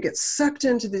 and then you get sucked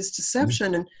into this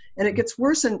deception, and it gets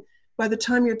worse. And by the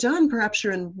time you're done, perhaps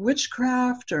you're in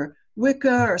witchcraft or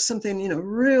Wicca or something,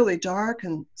 really dark,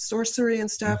 and sorcery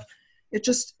and stuff.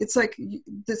 It's like,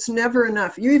 it's never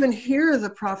enough. You even hear the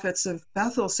prophets of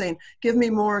Bethel saying, give me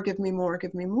more, give me more,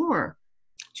 give me more.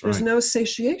 There's no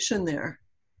satiation there.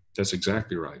 That's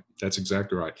exactly right.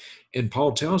 And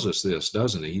Paul tells us this,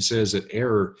 doesn't he? He says that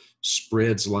error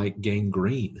spreads like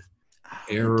gangrene.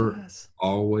 Error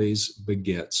always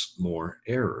begets more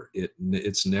error.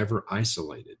 It's never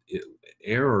isolated.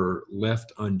 Error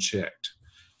left unchecked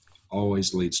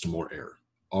always leads to more error.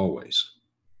 Always.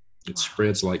 It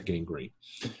spreads like gangrene.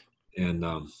 And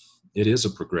it is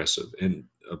a progressive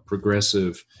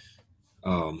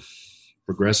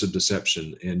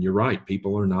deception. And you're right,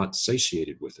 people are not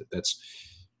satiated with it.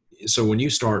 So when you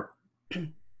start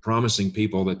promising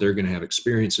people that they're going to have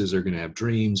experiences, they're going to have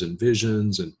dreams and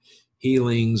visions and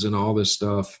healings and all this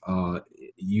stuff,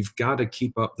 you've got to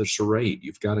keep up the charade.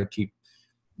 You've got to keep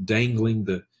dangling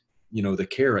the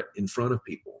carrot in front of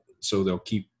people. so they'll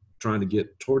keep trying to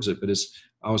get towards it. But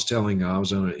I was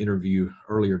on an interview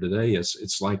earlier today.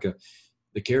 It's like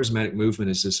the charismatic movement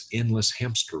is this endless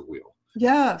hamster wheel.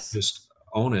 Yes. Just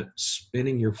on it,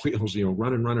 spinning your wheels,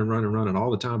 running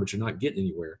all the time, but you're not getting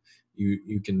anywhere.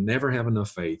 You can never have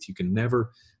enough faith. You can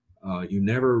never, you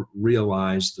never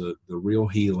realize the real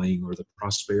healing or the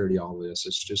prosperity, all this.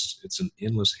 It's an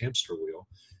endless hamster wheel,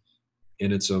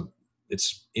 and it's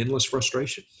endless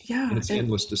frustration. Yeah. And it's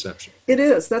endless deception. It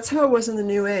is. That's how it was in the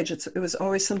New Age. It was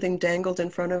always something dangled in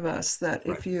front of us that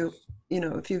Right. if you'll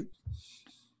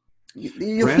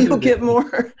get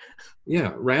more.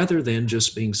 Yeah. Rather than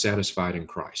just being satisfied in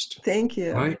Christ. Thank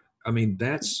you. Right. I mean,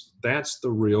 that's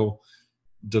the real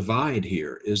divide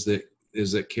here is that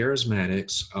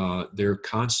charismatics, they're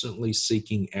constantly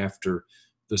seeking after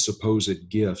the supposed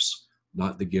gifts,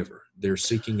 not the giver. They're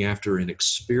seeking after an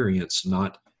experience,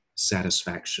 not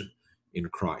satisfaction in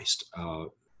Christ.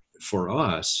 For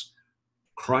us,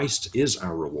 Christ is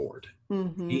our reward.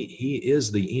 Mm-hmm. He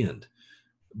is the end.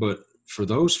 But for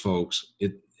those folks,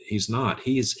 he's not.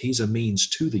 He's a means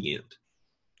to the end.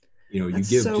 You That's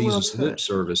give so Jesus well lip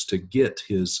service to get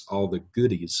all the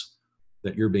goodies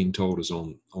that you're being told is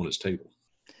on his table.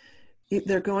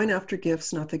 They're going after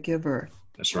gifts, not the giver.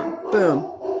 That's right.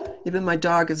 Boom. Even my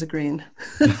dog is agreeing.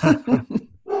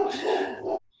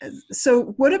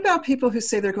 So what about people who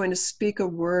say they're going to speak a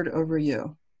word over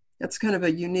you? That's kind of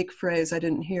a unique phrase I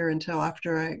didn't hear until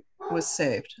after I was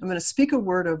saved. I'm going to speak a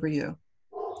word over you.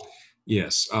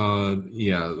 Yes.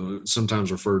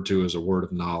 Sometimes referred to as a word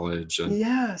of knowledge. And,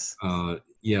 yes.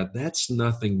 That's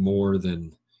nothing more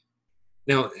than...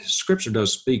 Now, Scripture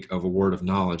does speak of a word of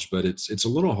knowledge, but it's a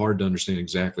little hard to understand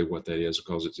exactly what that is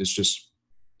because it's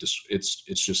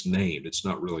just named. It's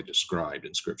not really described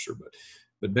in Scripture,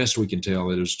 but best we can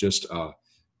tell, it is just a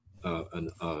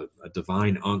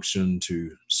divine unction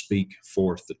to speak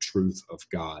forth the truth of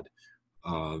God.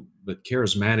 But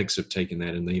charismatics have taken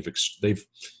that and they've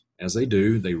as they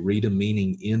do, they read a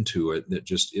meaning into it that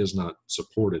just is not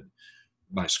supported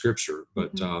by Scripture.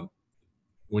 But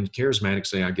when charismatics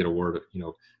say, I get a word,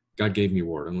 God gave me a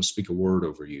word, I'm going to speak a word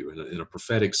over you in a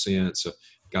prophetic sense.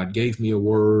 God gave me a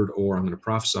word, or I'm going to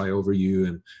prophesy over you,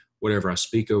 and whatever I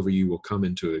speak over you will come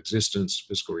into existence,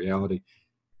 physical reality.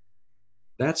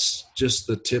 That's just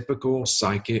the typical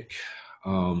psychic,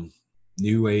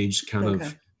 New Age kind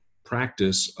of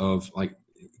practice of like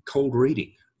cold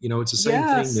reading. It's the same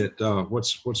thing that,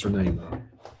 what's her name?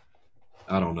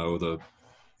 I don't know,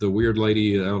 the weird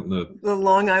lady out in the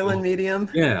Long Island medium.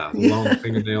 Yeah, the long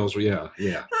fingernails. Yeah.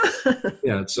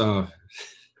 It's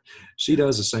she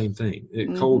does the same thing.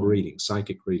 Cold reading,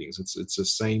 psychic readings. It's the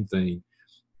same thing.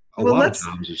 A lot of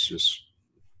times it's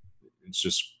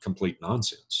just complete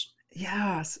nonsense.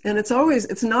 Yes, and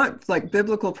it's not like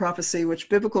biblical prophecy, which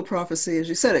biblical prophecy, as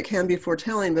you said, it can be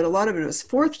foretelling, but a lot of it was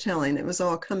forthtelling. It was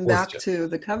all come back to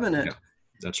the covenant. Yeah,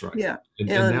 that's right. Yeah, and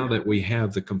now that we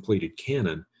have the completed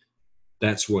canon,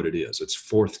 that's what it is. It's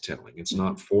forthtelling. It's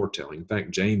not foretelling. In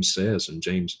fact, James says in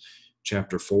James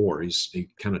chapter 4, he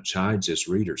kind of chides his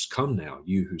readers, "Come now,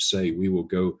 you who say we will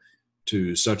go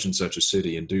to such and such a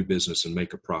city and do business and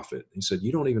make a profit." He said,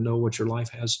 you don't even know what your life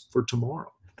has for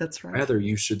tomorrow. That's right. Rather,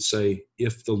 you should say,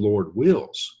 if the Lord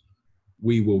wills,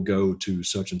 we will go to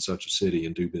such and such a city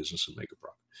and do business and make a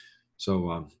profit.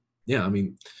 So,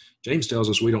 James tells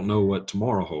us we don't know what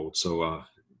tomorrow holds. So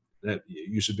that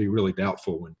you should be really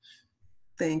doubtful when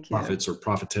prophets or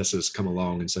prophetesses come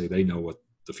along and say they know what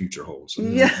the future holds.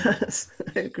 Yes,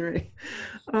 I agree.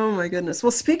 Oh my goodness. Well,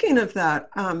 speaking of that,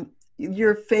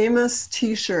 your famous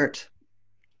T-shirt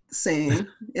saying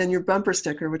and your bumper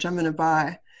sticker, which I'm going to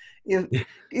buy. Do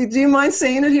you mind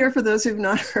saying it here for those who've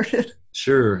not heard it?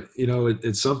 Sure.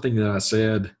 It's something that I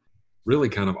said really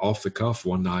kind of off the cuff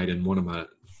one night in one of my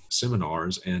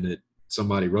seminars, and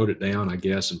somebody wrote it down, I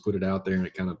guess, and put it out there, and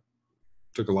it kind of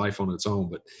took a life on its own.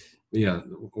 But yeah,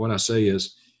 what I say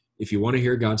is, if you want to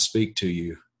hear God speak to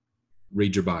you,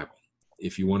 read your Bible.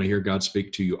 If you want to hear God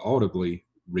speak to you audibly,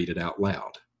 read it out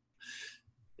loud.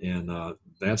 And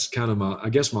that's kind of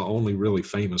my only really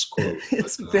famous quote.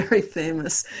 It's very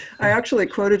famous. I actually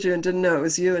quoted you and didn't know it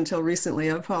was you until recently.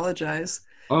 I apologize.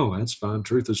 Oh, that's fine.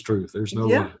 Truth is truth. There's no,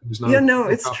 it's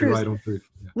copyright true. On truth.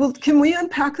 Yeah. Well, can we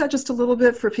unpack that just a little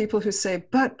bit for people who say,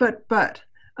 but, because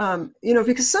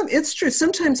it's true.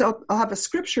 Sometimes I'll have a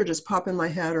scripture just pop in my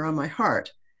head or on my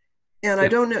heart. And I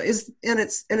don't know,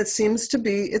 it seems to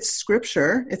be, it's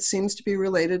scripture. It seems to be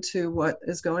related to what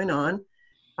is going on.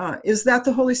 Is that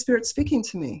the Holy Spirit speaking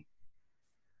to me?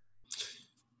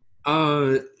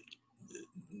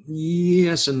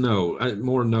 Yes and no.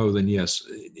 More no than yes.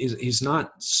 He's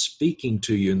not speaking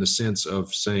to you in the sense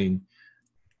of saying,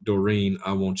 Doreen,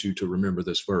 I want you to remember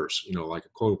this verse, like a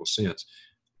quotable sense.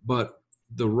 But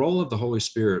the role of the Holy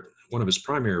Spirit, one of his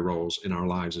primary roles in our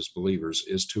lives as believers,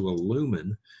 is to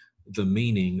illumine the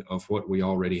meaning of what we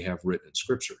already have written in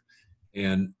Scripture.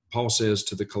 And Paul says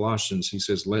to the Colossians, he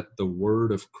says, let the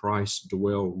word of Christ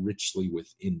dwell richly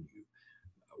within you.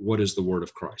 What is the word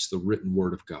of Christ? The written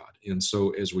word of God. And so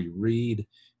as we read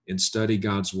and study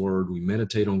God's word, we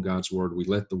meditate on God's word, we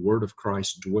let the word of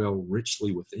Christ dwell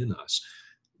richly within us.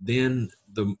 Then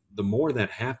the more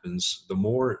that happens, the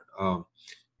more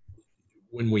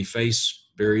when we face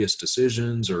various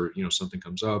decisions or, something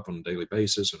comes up on a daily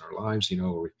basis in our lives,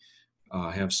 or we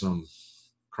have some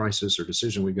crisis or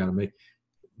decision we've got to make,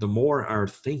 the more our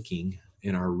thinking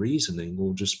and our reasoning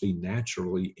will just be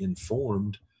naturally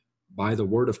informed by the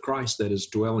word of Christ that is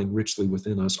dwelling richly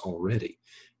within us already.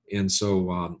 And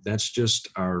so that's just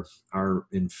our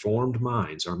informed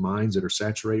minds, our minds that are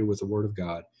saturated with the word of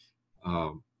God.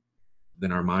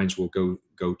 Then our minds will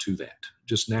go to that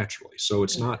just naturally. So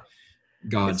it's not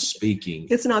God speaking.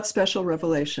 It's not special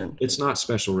revelation. It's not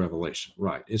special revelation,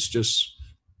 right? It's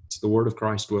the word of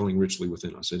Christ dwelling richly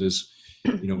within us. It is,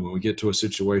 when we get to a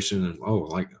situation and,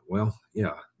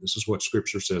 this is what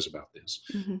Scripture says about this.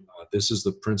 Mm-hmm. This is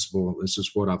the principle. This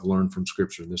is what I've learned from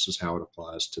Scripture. And this is how it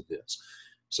applies to this.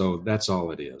 So that's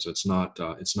all it is. It's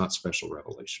not special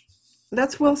revelation.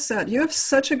 That's well said. You have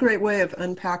such a great way of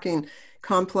unpacking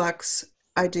complex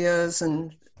ideas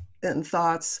and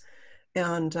thoughts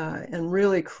and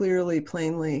really clearly,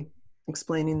 plainly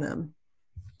explaining them.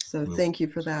 So thank you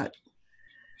for that.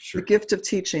 Sure. The gift of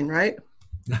teaching, right?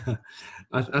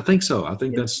 I think so. I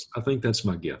think that's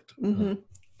my gift. Mm-hmm.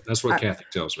 That's what Kathy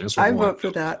tells me. That's what I vote for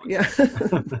that. Yeah.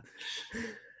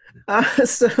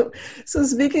 So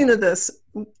speaking of this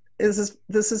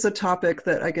is a topic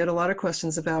that I get a lot of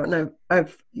questions about, and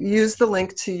I've used the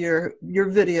link to your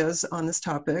videos on this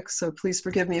topic. So please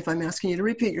forgive me if I'm asking you to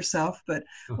repeat yourself. But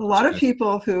a lot of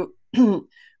people who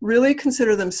really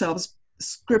consider themselves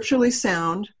scripturally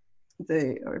sound,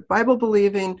 they are Bible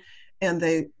believing, and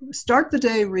they start the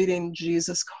day reading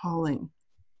Jesus Calling.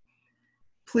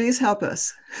 Please help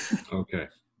us. Okay.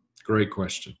 Great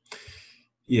question.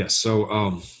 Yes.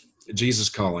 So Jesus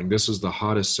Calling, this is the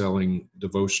hottest selling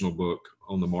devotional book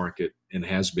on the market and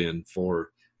has been for,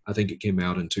 I think it came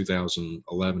out in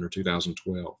 2011 or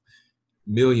 2012.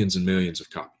 Millions and millions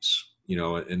of copies,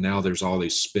 and now there's all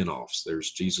these spin-offs. There's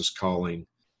Jesus Calling,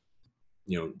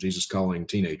 Jesus Calling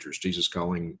teenagers, Jesus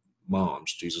Calling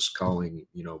moms, Jesus Calling,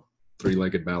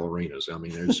 three-legged ballerinas. I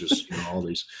mean, there's just all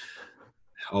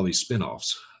these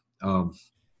spin-offs.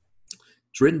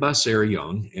 It's written by Sarah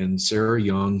Young, and Sarah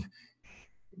Young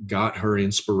got her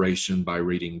inspiration by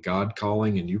reading God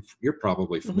Calling, and you're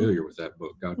probably familiar with that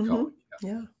book, God Calling.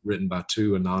 Yeah. Written by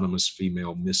two anonymous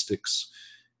female mystics,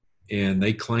 and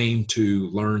they claim to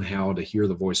learn how to hear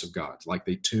the voice of God. Like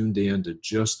they tuned in to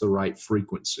just the right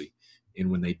frequency, and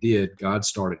when they did, God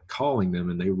started calling them,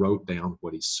 and they wrote down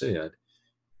what He said.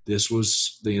 This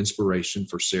was the inspiration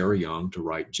for Sarah Young to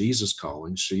write Jesus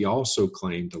Calling. She also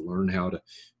claimed to learn how to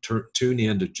tune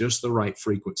in to just the right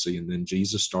frequency, and then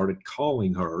Jesus started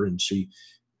calling her. And she,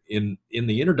 in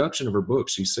the introduction of her book,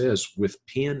 she says, with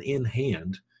pen in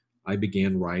hand, I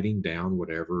began writing down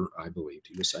whatever I believed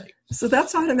He was saying. So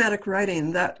that's automatic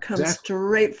writing. That comes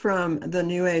straight from the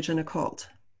New Age and occult.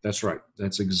 That's right.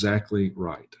 That's exactly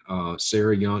right.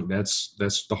 Sarah Young, that's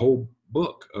the whole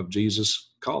book of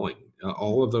Jesus Calling.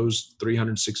 All of those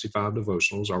 365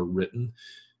 devotionals are written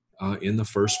in the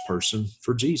first person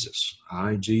for Jesus.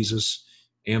 I, Jesus,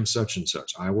 am such and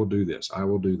such. I will do this. I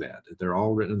will do that. They're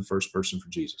all written in the first person for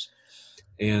Jesus.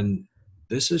 And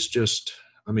this is just,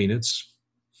 it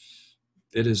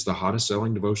is the hottest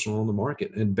selling devotional on the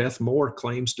market. And Beth Moore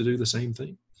claims to do the same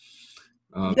thing.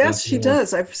 Yes, she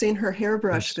does. I've seen her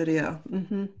hairbrush video.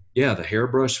 Mm-hmm. Yeah, the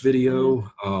hairbrush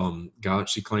video.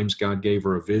 She claims God gave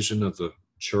her a vision of the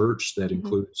church that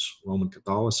includes Roman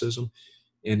Catholicism.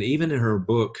 And even in her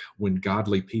book, When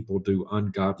Godly People Do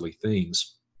Ungodly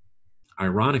Things,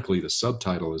 ironically, the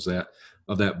subtitle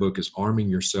of that book is Arming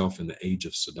Yourself in the Age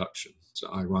of Seduction. It's an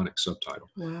ironic subtitle.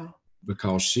 Wow.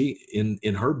 Because she,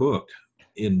 in her book,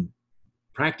 in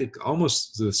practically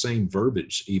almost the same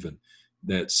verbiage even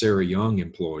that Sarah Young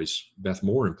employs, Beth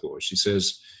Moore employs. She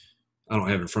says, I don't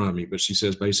have it in front of me, but she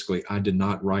says basically, I did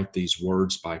not write these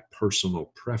words by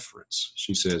personal preference.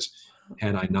 She says,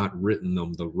 had I not written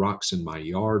them, the rocks in my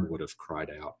yard would have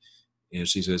cried out. And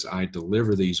she says, I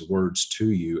deliver these words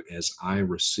to you as I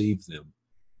receive them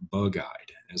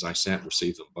bug-eyed, as I sat and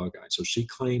received them bug-eyed. So she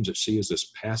claims that she is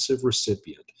this passive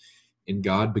recipient, and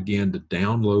God began to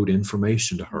download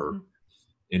information to her,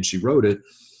 and she wrote it,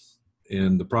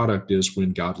 And the product is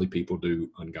when godly people do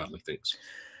ungodly things.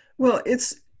 Well,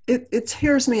 it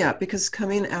tears me up because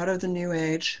coming out of the New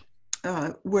Age,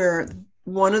 where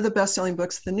one of the best-selling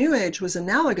books of the New Age was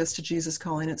analogous to Jesus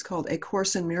Calling. It's called A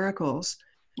Course in Miracles,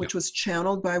 which was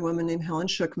channeled by a woman named Helen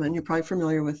Schucman. You're probably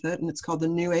familiar with it. And it's called the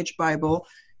New Age Bible,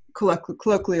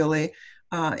 colloquially.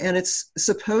 And it's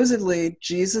supposedly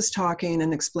Jesus talking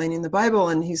and explaining the Bible.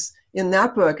 And he's in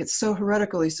that book, it's so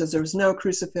heretical. He says there was no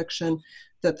crucifixion,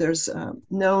 that there's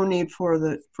no need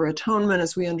for atonement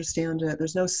as we understand it.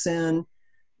 There's no sin.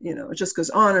 It just goes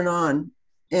on and on.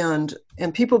 And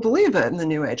people believe it in the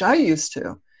New Age. I used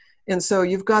to. And so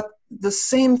you've got the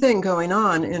same thing going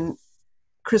on in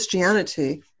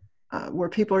Christianity, where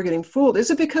people are getting fooled. Is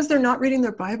it because they're not reading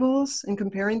their Bibles and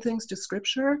comparing things to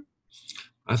Scripture?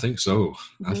 I think so.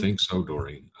 I think so,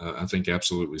 Doreen. I think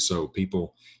absolutely so.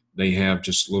 People, they have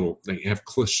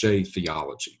cliche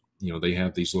theology. They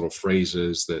have these little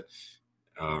phrases that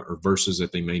or verses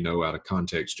that they may know out of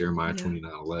context, Jeremiah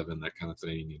 29:11, that kind of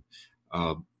thing.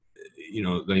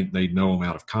 They know them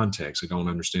out of context. They don't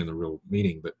understand the real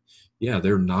meaning. But yeah,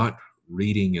 they're not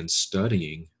reading and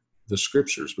studying the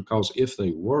Scriptures, because if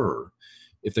they were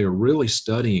really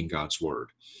studying God's Word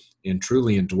and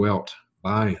truly indwelt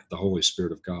by the Holy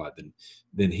Spirit of God,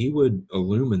 then He would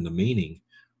illumine the meaning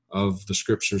of the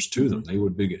Scriptures to them.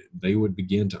 They would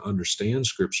begin to understand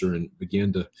Scripture and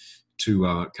begin to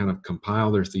kind of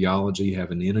compile their theology,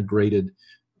 have an integrated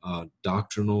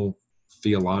doctrinal,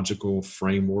 theological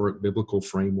framework, biblical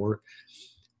framework,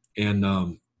 and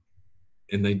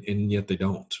yet they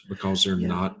don't, because they're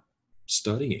not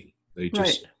studying. They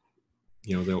just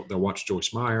they'll watch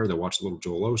Joyce Meyer, they'll watch little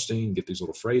Joel Osteen, get these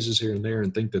little phrases here and there,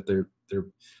 and think that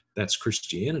that's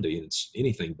Christianity, and it's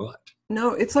anything but.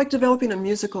 No, it's like developing a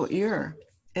musical ear,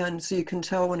 and so you can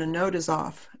tell when a note is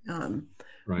off.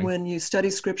 Right. When you study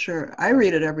Scripture, I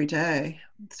read it every day,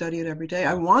 study it every day.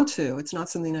 I want to. It's not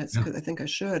something I think I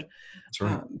should. That's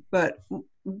right. But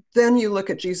then you look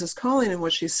at Jesus Calling and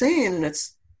what she's saying, and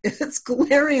it's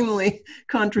glaringly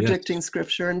contradicting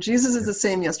Scripture. And Jesus is the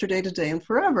same yesterday, today, and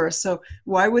forever. So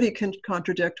why would he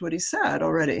contradict what he said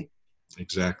already?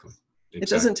 Exactly. It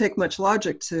doesn't take much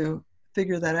logic to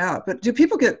figure that out. But do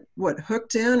people get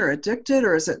hooked in or addicted,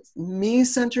 or is it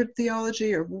me-centered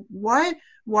theology, or why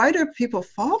do people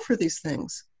fall for these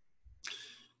things?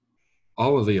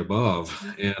 All of the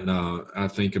above. And I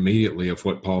think immediately of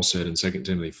what Paul said in 2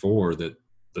 Timothy 4, that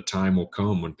the time will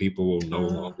come when people will no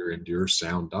longer endure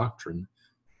sound doctrine,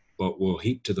 but will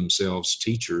heap to themselves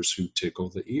teachers who tickle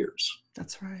the ears.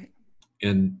 That's right.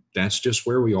 And that's just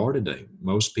where we are today.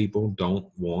 Most people don't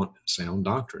want sound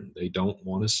doctrine. They don't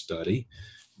want to study.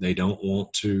 They don't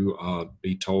want to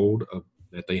be told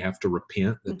that they have to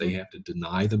repent, that they have to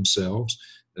deny themselves,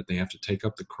 that they have to take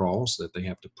up the cross, that they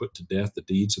have to put to death the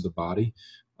deeds of the body,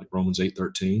 like Romans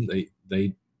 8:13.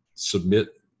 They submit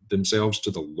themselves to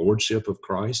the lordship of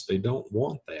Christ. They don't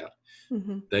want that.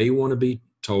 They want to be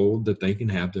told that they can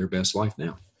have their best life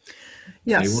now.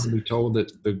 Yes. They want to be told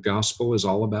that the gospel is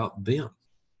all about them.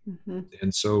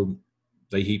 And so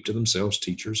they heap to themselves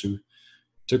teachers who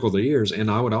tickle their ears.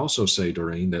 And I would also say,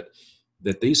 Doreen,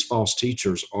 that these false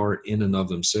teachers are in and of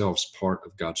themselves part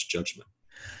of God's judgment.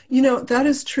 That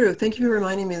is true. Thank you for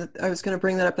reminding me that I was going to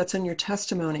bring that up. That's in your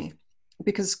testimony.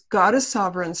 Because God is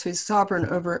sovereign, so he's sovereign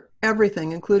over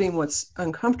everything, including what's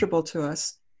uncomfortable to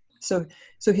us. So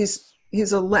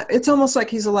it's almost like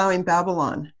he's allowing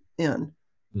Babylon in.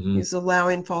 He's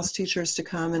allowing false teachers to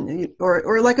come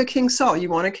or like a King Saul. You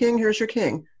want a king? Here's your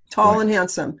king, tall and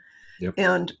handsome. Yep.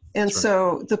 And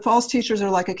so the false teachers are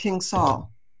like a King Saul.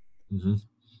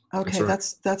 Okay,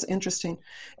 that's interesting.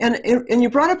 And you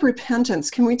brought up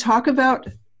repentance. Can we talk about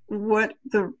what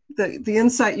the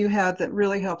insight you had that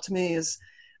really helped me is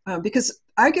because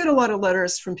I get a lot of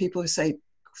letters from people who say,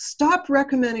 stop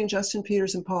recommending Justin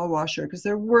Peters and Paul Washer because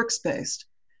they're works-based,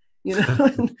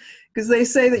 because they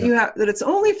say that that it's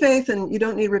only faith and you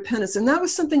don't need repentance. And that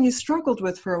was something you struggled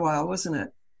with for a while, wasn't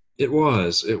it? It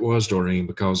was, Doreen,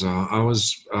 because I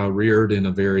was reared in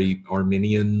a very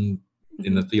Arminian,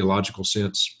 in the theological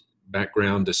sense,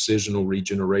 background, decisional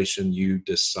regeneration. You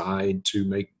decide to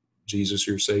make Jesus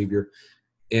your Savior.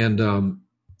 And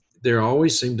there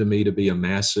always seemed to me to be a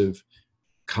massive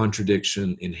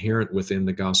contradiction inherent within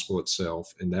the gospel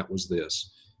itself, and that was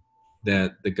this,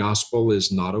 that the gospel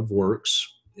is not of works,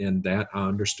 and that I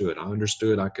understood.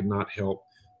 I could not help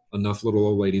enough little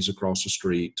old ladies across the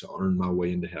street to earn my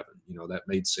way into heaven. That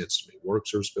made sense to me.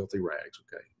 Works are as filthy rags.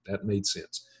 Okay, that made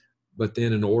sense. But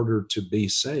then in order to be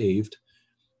saved,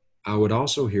 I would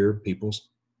also hear people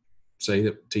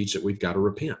teach that we've got to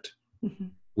repent,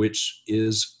 which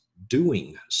is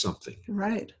doing something.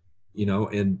 Right.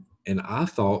 and I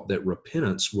thought that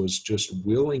repentance was just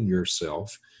willing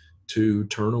yourself to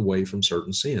turn away from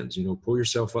certain sins, pull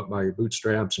yourself up by your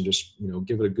bootstraps and just,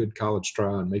 give it a good college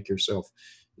try and make yourself,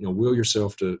 will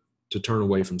yourself to turn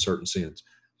away from certain sins.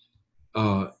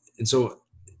 And so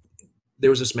there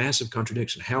was this massive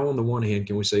contradiction. How on the one hand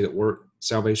can we say that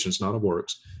salvation is not of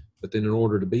works, but then in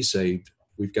order to be saved,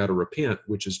 we've got to repent,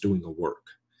 which is doing the work.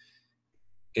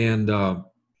 And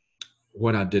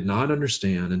what I did not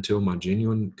understand until my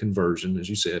genuine conversion, as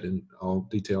you said, and all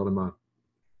detailed in my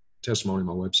testimony on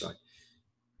my website,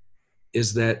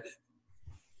 is that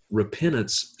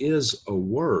repentance is a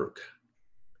work,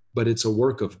 but it's a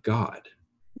work of God.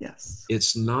 Yes.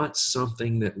 It's not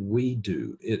something that we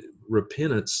do.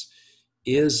 Repentance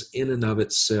is in and of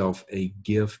itself a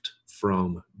gift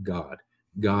from God.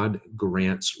 God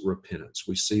grants repentance.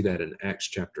 We see that in Acts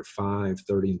chapter 5,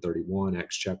 30 and 31,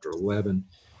 Acts chapter 11,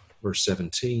 verse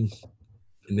 17,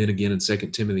 and then again in 2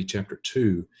 Timothy chapter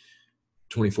 2,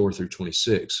 24 through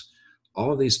 26.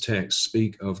 All of these texts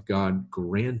speak of God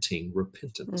granting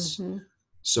repentance. Mm-hmm.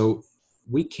 So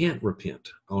we can't repent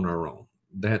on our own.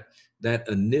 That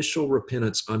initial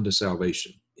repentance unto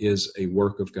salvation is a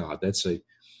work of God. That's a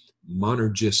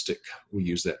monergistic, we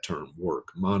use that term, work.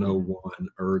 Mono, one,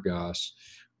 ergos,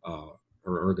 or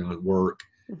ergon, work.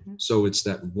 Mm-hmm. So it's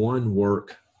that one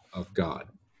work of God.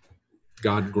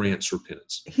 God grants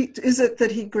repentance. Is it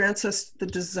that he grants us the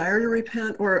desire to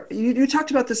repent? Or you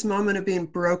talked about this moment of being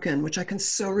broken, which I can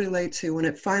so relate to. When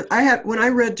I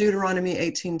read Deuteronomy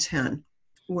 18:10,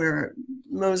 where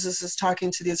Moses is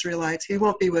talking to the Israelites, he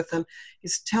won't be with them.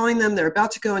 He's telling them they're about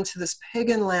to go into this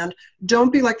pagan land.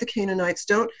 Don't be like the Canaanites.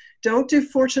 Don't do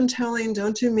fortune telling.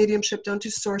 Don't do mediumship. Don't do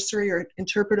sorcery or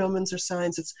interpret omens or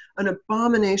signs. It's an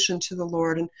abomination to the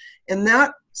Lord. And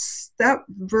that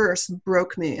verse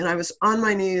broke me. And I was on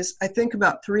my knees, I think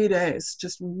about 3 days,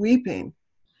 just weeping.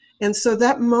 And so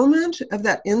that moment of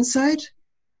that insight,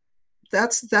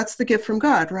 that's the gift from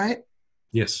God, right?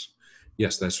 Yes.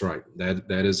 Yes, that's right.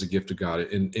 That is a gift of God.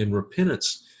 In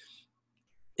repentance,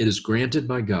 it is granted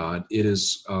by God. It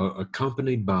is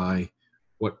accompanied by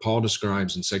what Paul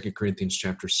describes in 2 Corinthians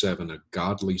chapter 7, a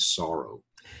godly sorrow.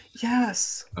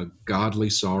 Yes. A godly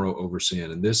sorrow over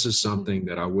sin. And this is something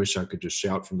that I wish I could just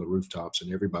shout from the rooftops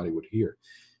and everybody would hear,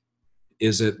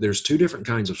 is that there's two different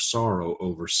kinds of sorrow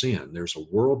over sin. There's a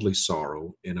worldly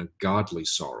sorrow and a godly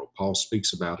sorrow. Paul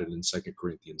speaks about it in 2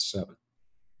 Corinthians 7.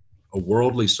 A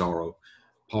worldly sorrow,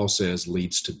 Paul says,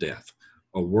 leads to death.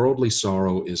 A worldly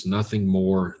sorrow is nothing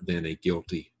more than a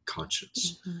guilty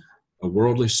conscience. Mm-hmm. A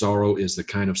worldly sorrow is the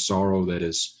kind of sorrow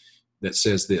that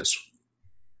says this: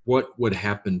 what would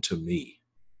happen to me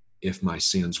if my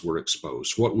sins were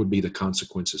exposed? What would be the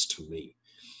consequences to me?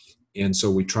 And so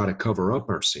we try to cover up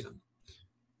our sin,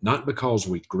 not because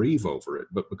we grieve over it,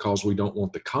 but because we don't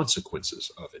want the consequences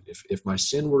of it. If my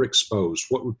sin were exposed,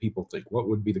 what would people think? What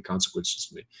would be the consequences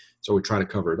to me? So we try to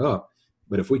cover it up.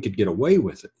 But if we could get away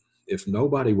with it, if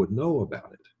nobody would know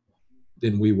about it,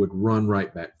 then we would run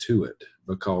right back to it,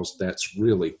 because that's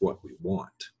really what we want.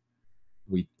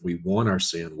 We want our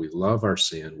sin. We love our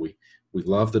sin. We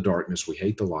love the darkness. We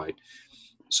hate the light.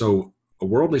 So a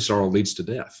worldly sorrow leads to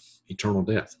death, eternal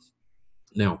death.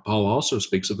 Now, Paul also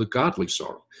speaks of the godly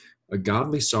sorrow. A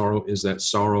godly sorrow is that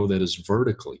sorrow that is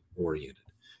vertically oriented.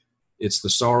 It's the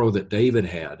sorrow that David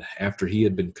had after he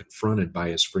had been confronted by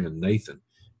his friend Nathan.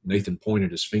 Nathan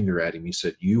pointed his finger at him. He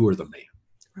said, "You are the man."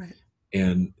 Right.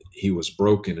 And he was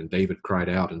broken, and David cried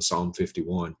out in Psalm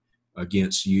 51,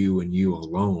 "Against you and you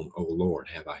alone, O Lord,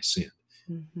 have I sinned."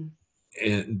 Mm-hmm.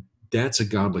 And that's a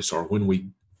godly sorrow.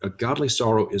 A godly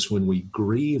sorrow is when we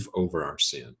grieve over our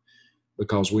sin,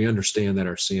 because we understand that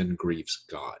our sin grieves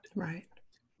God. Right.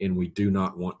 And we do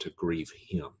not want to grieve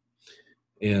him.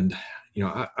 And,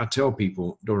 I tell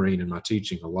people, Doreen, in my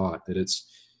teaching a lot, that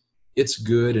it's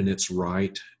good and it's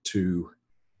right to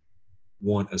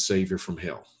want a savior from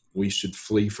hell. We should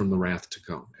flee from the wrath to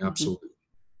come. Absolutely.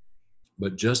 Mm-hmm.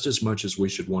 But just as much as we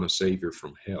should want a savior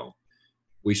from hell,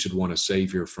 we should want a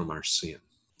savior from our sin.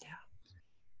 Yeah.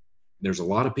 There's a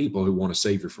lot of people who want a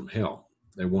savior from hell.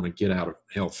 They want to get out of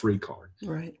hell free card.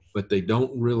 Right. But they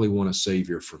don't really want a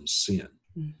savior from sin.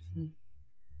 Mm-hmm.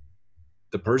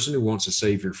 The person who wants a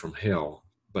savior from hell,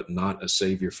 but not a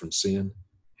savior from sin,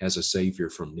 has a savior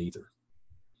from neither.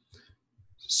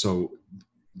 So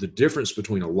the difference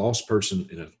between a lost person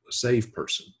and a saved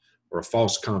person, or a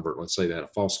false convert, let's say that, a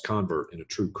false convert and a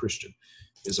true Christian,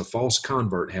 is a false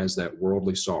convert has that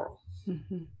worldly sorrow.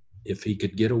 Mm-hmm. If he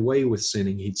could get away with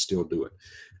sinning, he'd still do it.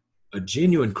 A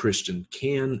genuine Christian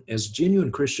as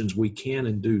genuine Christians, we can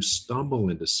and do stumble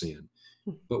into sin,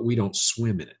 but we don't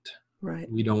swim in it. Right.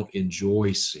 We don't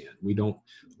enjoy sin. We don't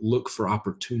look for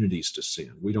opportunities to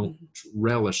sin. We don't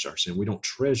relish our sin. We don't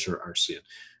treasure our sin.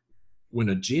 When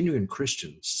a genuine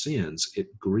Christian sins,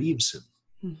 it grieves him.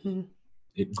 Mm-hmm.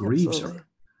 It grieves her.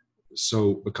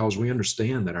 So because we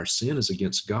understand that our sin is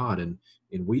against God, and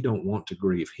we don't want to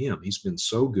grieve him. He's been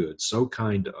so good, so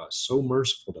kind to us, so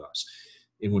merciful to us.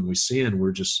 And when we sin,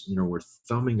 we're just, we're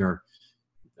thumbing our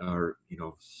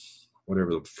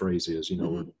whatever the phrase is,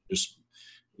 we're just,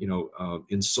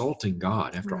 insulting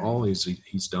God after all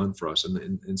he's done for us.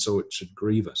 And so it should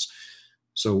grieve us.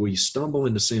 So we stumble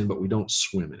into sin, but we don't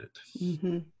swim in it.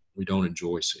 Mm-hmm. We don't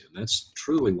enjoy sin. That's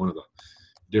truly one of the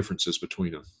differences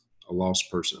between a lost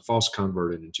person, a false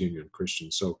convert, and a genuine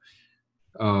Christian. So,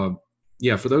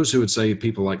 for those who would say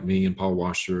people like me and Paul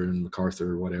Washer and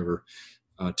MacArthur or whatever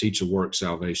teach a work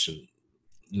salvation,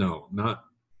 no, not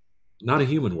a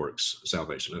human works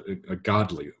salvation, a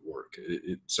godly work.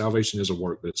 Salvation is a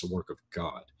work, but it's a work of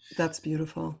God. That's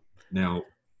beautiful. Now,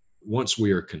 once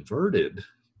we are converted,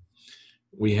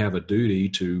 we have a duty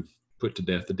to put to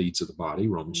death the deeds of the body,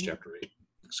 Romans chapter 8.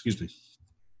 Excuse me.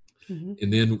 Mm-hmm.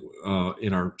 And then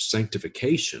in our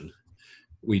sanctification,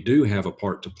 we do have a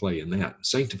part to play in that.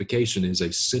 Sanctification is a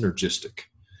synergistic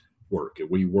work.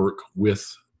 We work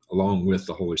along with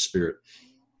the Holy Spirit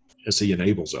as he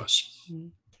enables us. Mm-hmm.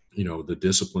 The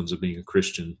disciplines of being a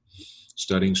Christian,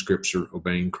 studying Scripture,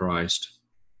 obeying Christ,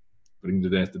 putting to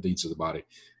death the deeds of the body.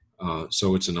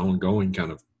 So it's an ongoing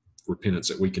kind of repentance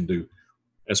that we can do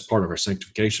as part of our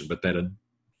sanctification. But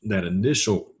that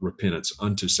initial repentance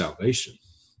unto salvation,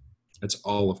 that's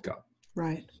all of God.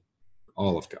 Right.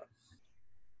 All of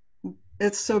God.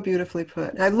 It's so beautifully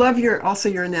put. I love your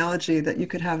analogy that you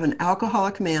could have an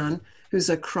alcoholic man who's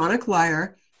a chronic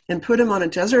liar and put him on a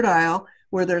desert isle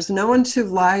where there's no one to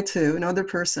lie to, no other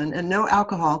person, and no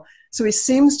alcohol. So he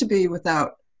seems to be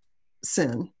without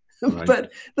sin. Right.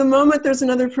 But the moment there's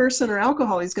another person or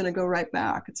alcohol, he's going to go right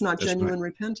back. It's not genuine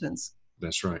repentance.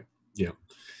 That's right. Yeah.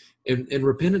 And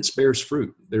repentance bears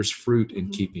fruit. There's fruit in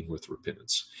keeping with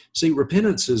repentance. See,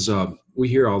 repentance is, we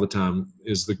hear all the time,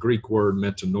 is the Greek word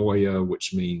metanoia,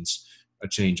 which means a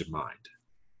change of mind.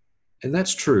 And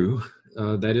that's true.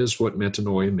 That is what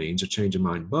metanoia means, a change of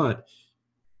mind. But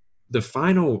the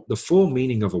full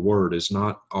meaning of a word is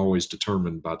not always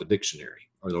determined by the dictionary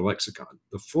or the lexicon.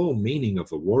 The full meaning of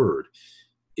the word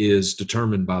is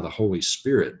determined by the Holy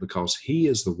Spirit, because he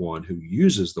is the one who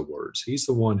uses the words. He's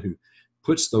the one who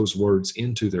puts those words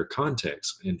into their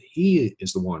context, and he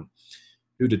is the one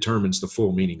who determines the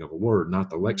full meaning of a word, not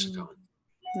the lexicon.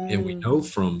 And we know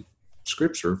from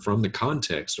Scripture, from the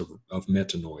context of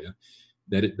metanoia,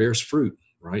 that it bears fruit,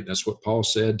 right? That's what Paul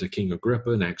said to King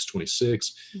Agrippa in Acts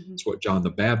 26. It's what John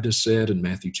the Baptist said in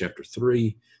Matthew chapter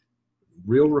 3.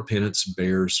 Real repentance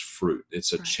bears fruit.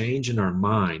 It's a change in our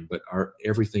mind, but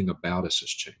everything about us has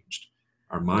changed.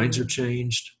 Our minds are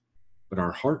changed, but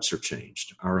our hearts are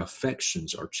changed. Our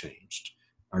affections are changed.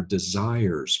 Our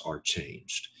desires are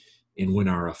changed. And when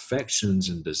our affections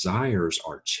and desires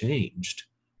are changed,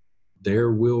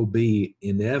 there will be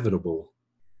inevitable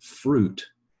fruit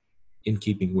in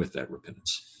keeping with that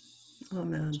repentance.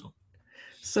 Amen.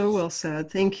 So well said.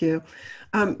 Thank you.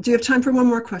 Do you have time for one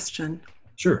more question?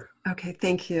 Sure. Okay,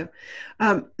 thank you.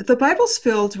 The Bible's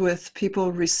filled with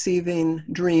people receiving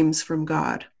dreams from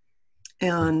God.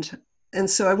 And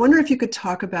so I wonder if you could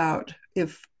talk about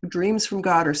if dreams from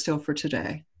God are still for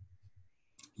today.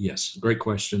 Yes, great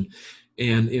question.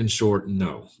 And in short,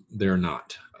 no, they're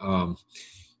not.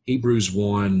 Hebrews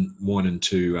 1 and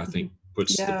 2, I think,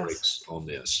 puts the brakes on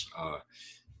this.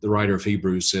 The writer of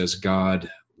Hebrews says, God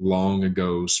long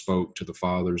ago spoke to the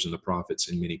fathers and the prophets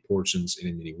in many portions and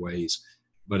in many ways.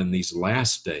 But in these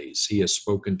last days, he has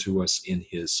spoken to us in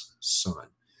his Son.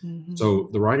 Mm-hmm. So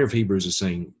the writer of Hebrews is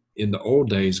saying, in the old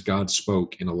days, God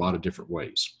spoke in a lot of different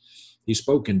ways. He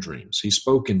spoke in dreams. He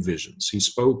spoke in visions. He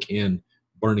spoke in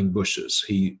burning bushes.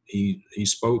 He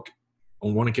spoke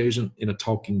on one occasion in a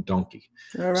talking donkey.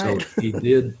 All right. So he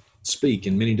did speak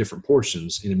in many different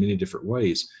portions and in many different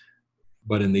ways.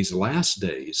 But in these last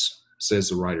days, says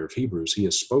the writer of Hebrews, he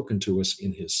has spoken to us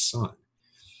in his Son.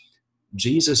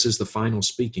 Jesus is the final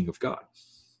speaking of God.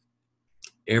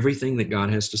 Everything that God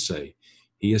has to say,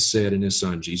 he has said in his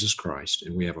Son, Jesus Christ,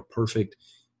 and we have a perfect,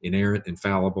 inerrant,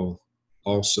 infallible,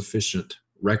 all-sufficient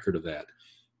record of that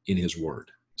in his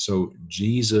word. So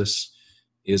Jesus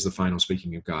is the final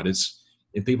speaking of God.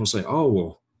 And people say,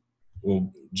 oh,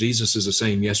 well, Jesus is the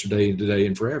same yesterday, today,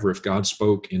 and forever. If God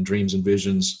spoke in dreams and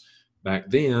visions back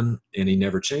then, and he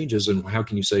never changes, and how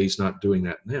can you say he's not doing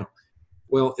that now?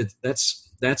 Well,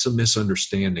 that's a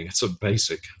misunderstanding. It's a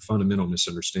basic, fundamental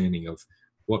misunderstanding of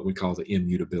what we call the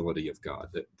immutability of God,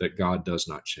 that God does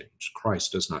not change.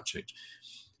 Christ does not change.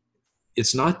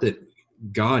 It's not that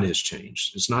God has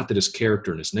changed. It's not that his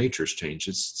character and his nature has changed.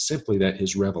 It's simply that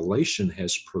his revelation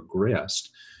has progressed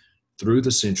through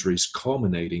the centuries,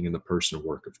 culminating in the person and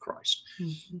work of Christ.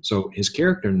 Mm-hmm. So his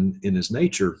character and his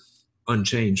nature,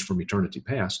 unchanged from eternity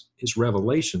past. His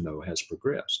revelation, though, has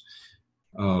progressed.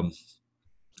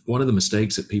 One of the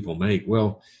mistakes that people make,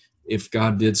 well, if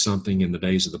God did something in the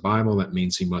days of the Bible, that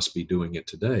means he must be doing it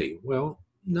today. Well,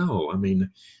 no. I mean,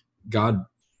 God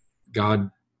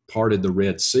parted the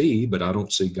Red Sea, but I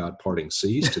don't see God parting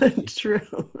seas today. True.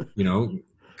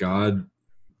 God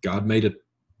made a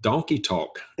donkey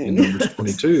talk in Numbers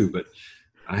 22, but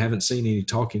I haven't seen any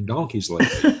talking donkeys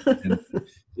lately. And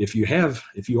if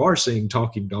you are seeing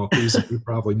talking donkeys, we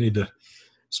probably need to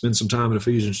spend some time in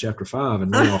Ephesians chapter 5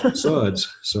 and run off the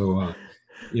suds. So,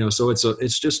 so it's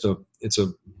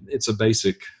a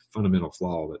basic fundamental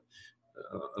flaw, that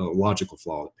a logical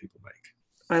flaw that people make.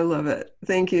 I love it.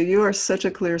 Thank you. You are such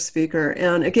a clear speaker.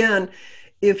 And again,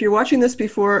 if you're watching this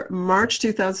before March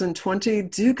 2020,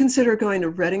 do consider going to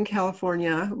Redding,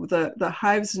 California, the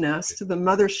Hive's Nest, the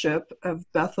mothership of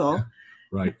Bethel. Yeah,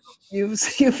 right.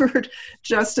 You've heard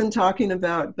Justin talking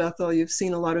about Bethel. You've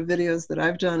seen a lot of videos that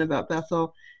I've done about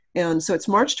Bethel. And so it's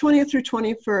March 20th through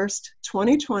 21st,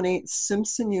 2020,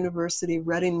 Simpson University,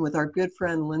 Redding, with our good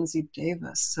friend Lindsay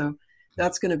Davis. So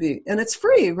that's going to be, and it's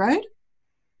free, right?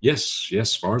 Yes.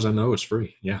 As far as I know, it's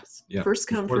free. Yeah. First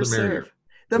come, first serve.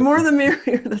 The more the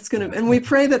merrier. That's going to, and we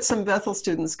pray that some Bethel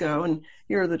students go and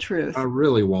hear the truth. I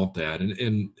really want that.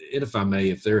 And if I may,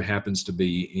 if there happens to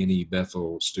be any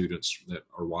Bethel students that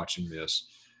are watching this,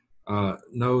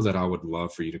 know that I would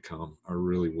love for you to come. I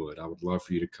really would. I would love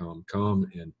for you to come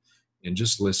and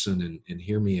just listen and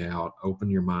hear me out.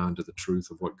 Open your mind to the truth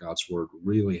of what God's word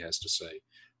really has to say.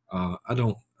 I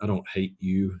don't hate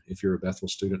you if you're a Bethel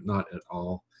student, not at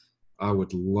all. I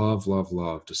would love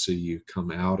to see you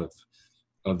come out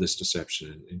of this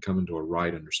deception and come into a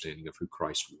right understanding of who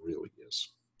Christ really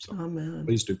is. So Amen.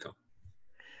 Please do come.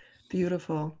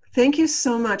 Beautiful. Thank you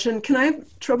so much. And can I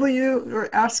trouble you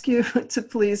or ask you to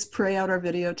please pray out our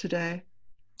video today?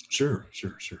 Sure.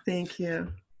 Thank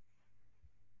you.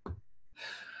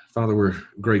 Father, we're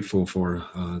grateful for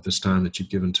this time that you've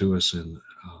given to us, and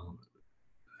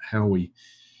how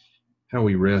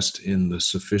we rest in the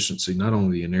sufficiency, not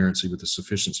only the inerrancy, but the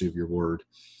sufficiency of your word.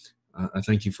 I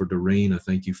thank you for Doreen. I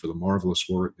thank you for the marvelous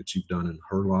work that you've done in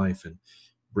her life and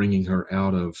bringing her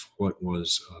out of what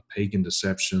was pagan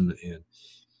deception,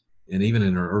 and even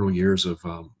in her early years of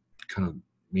kind of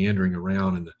meandering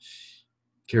around in the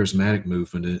charismatic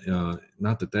movement.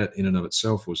 Not that in and of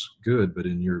itself was good, but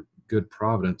in your good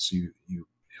providence, you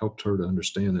helped her to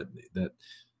understand that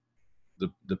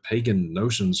the pagan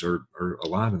notions are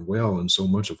alive and well in so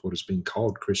much of what is being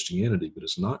called Christianity, but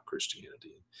it's not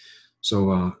Christianity.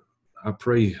 So I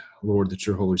pray, Lord, that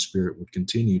your Holy Spirit would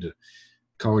continue to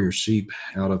call your sheep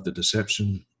out of the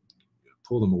deception,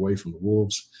 pull them away from the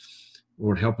wolves.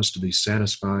 Lord, help us to be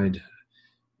satisfied,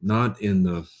 not in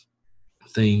the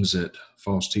things that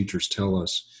false teachers tell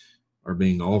us are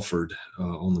being offered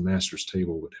on the Master's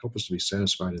table, but help us to be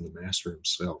satisfied in the Master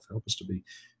himself. Help us to be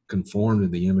conformed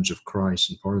in the image of Christ,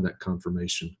 and part of that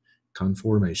conformation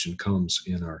comes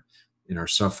in our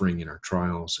suffering, in our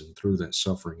trials, and through that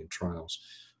suffering and trials,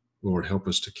 Lord, help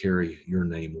us to carry your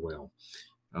name well.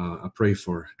 I pray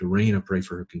for Doreen. I pray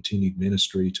for her continued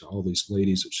ministry to all these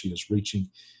ladies that she is reaching,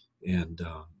 and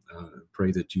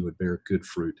pray that you would bear good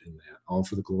fruit in that, all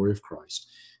for the glory of Christ.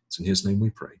 It's in his name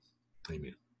we pray.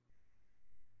 Amen.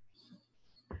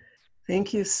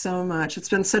 Thank you so much. It's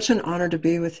been such an honor to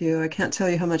be with you. I can't tell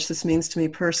you how much this means to me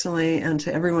personally and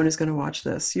to everyone who's going to watch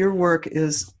this. Your work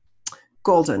is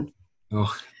golden.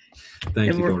 Oh,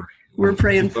 thank you, Doreen. We're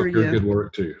praying for you. Your good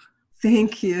work too.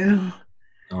 Thank you.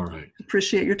 All right.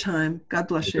 Appreciate your time. God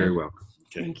bless you. You're very welcome.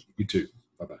 Okay. Thank you. You too.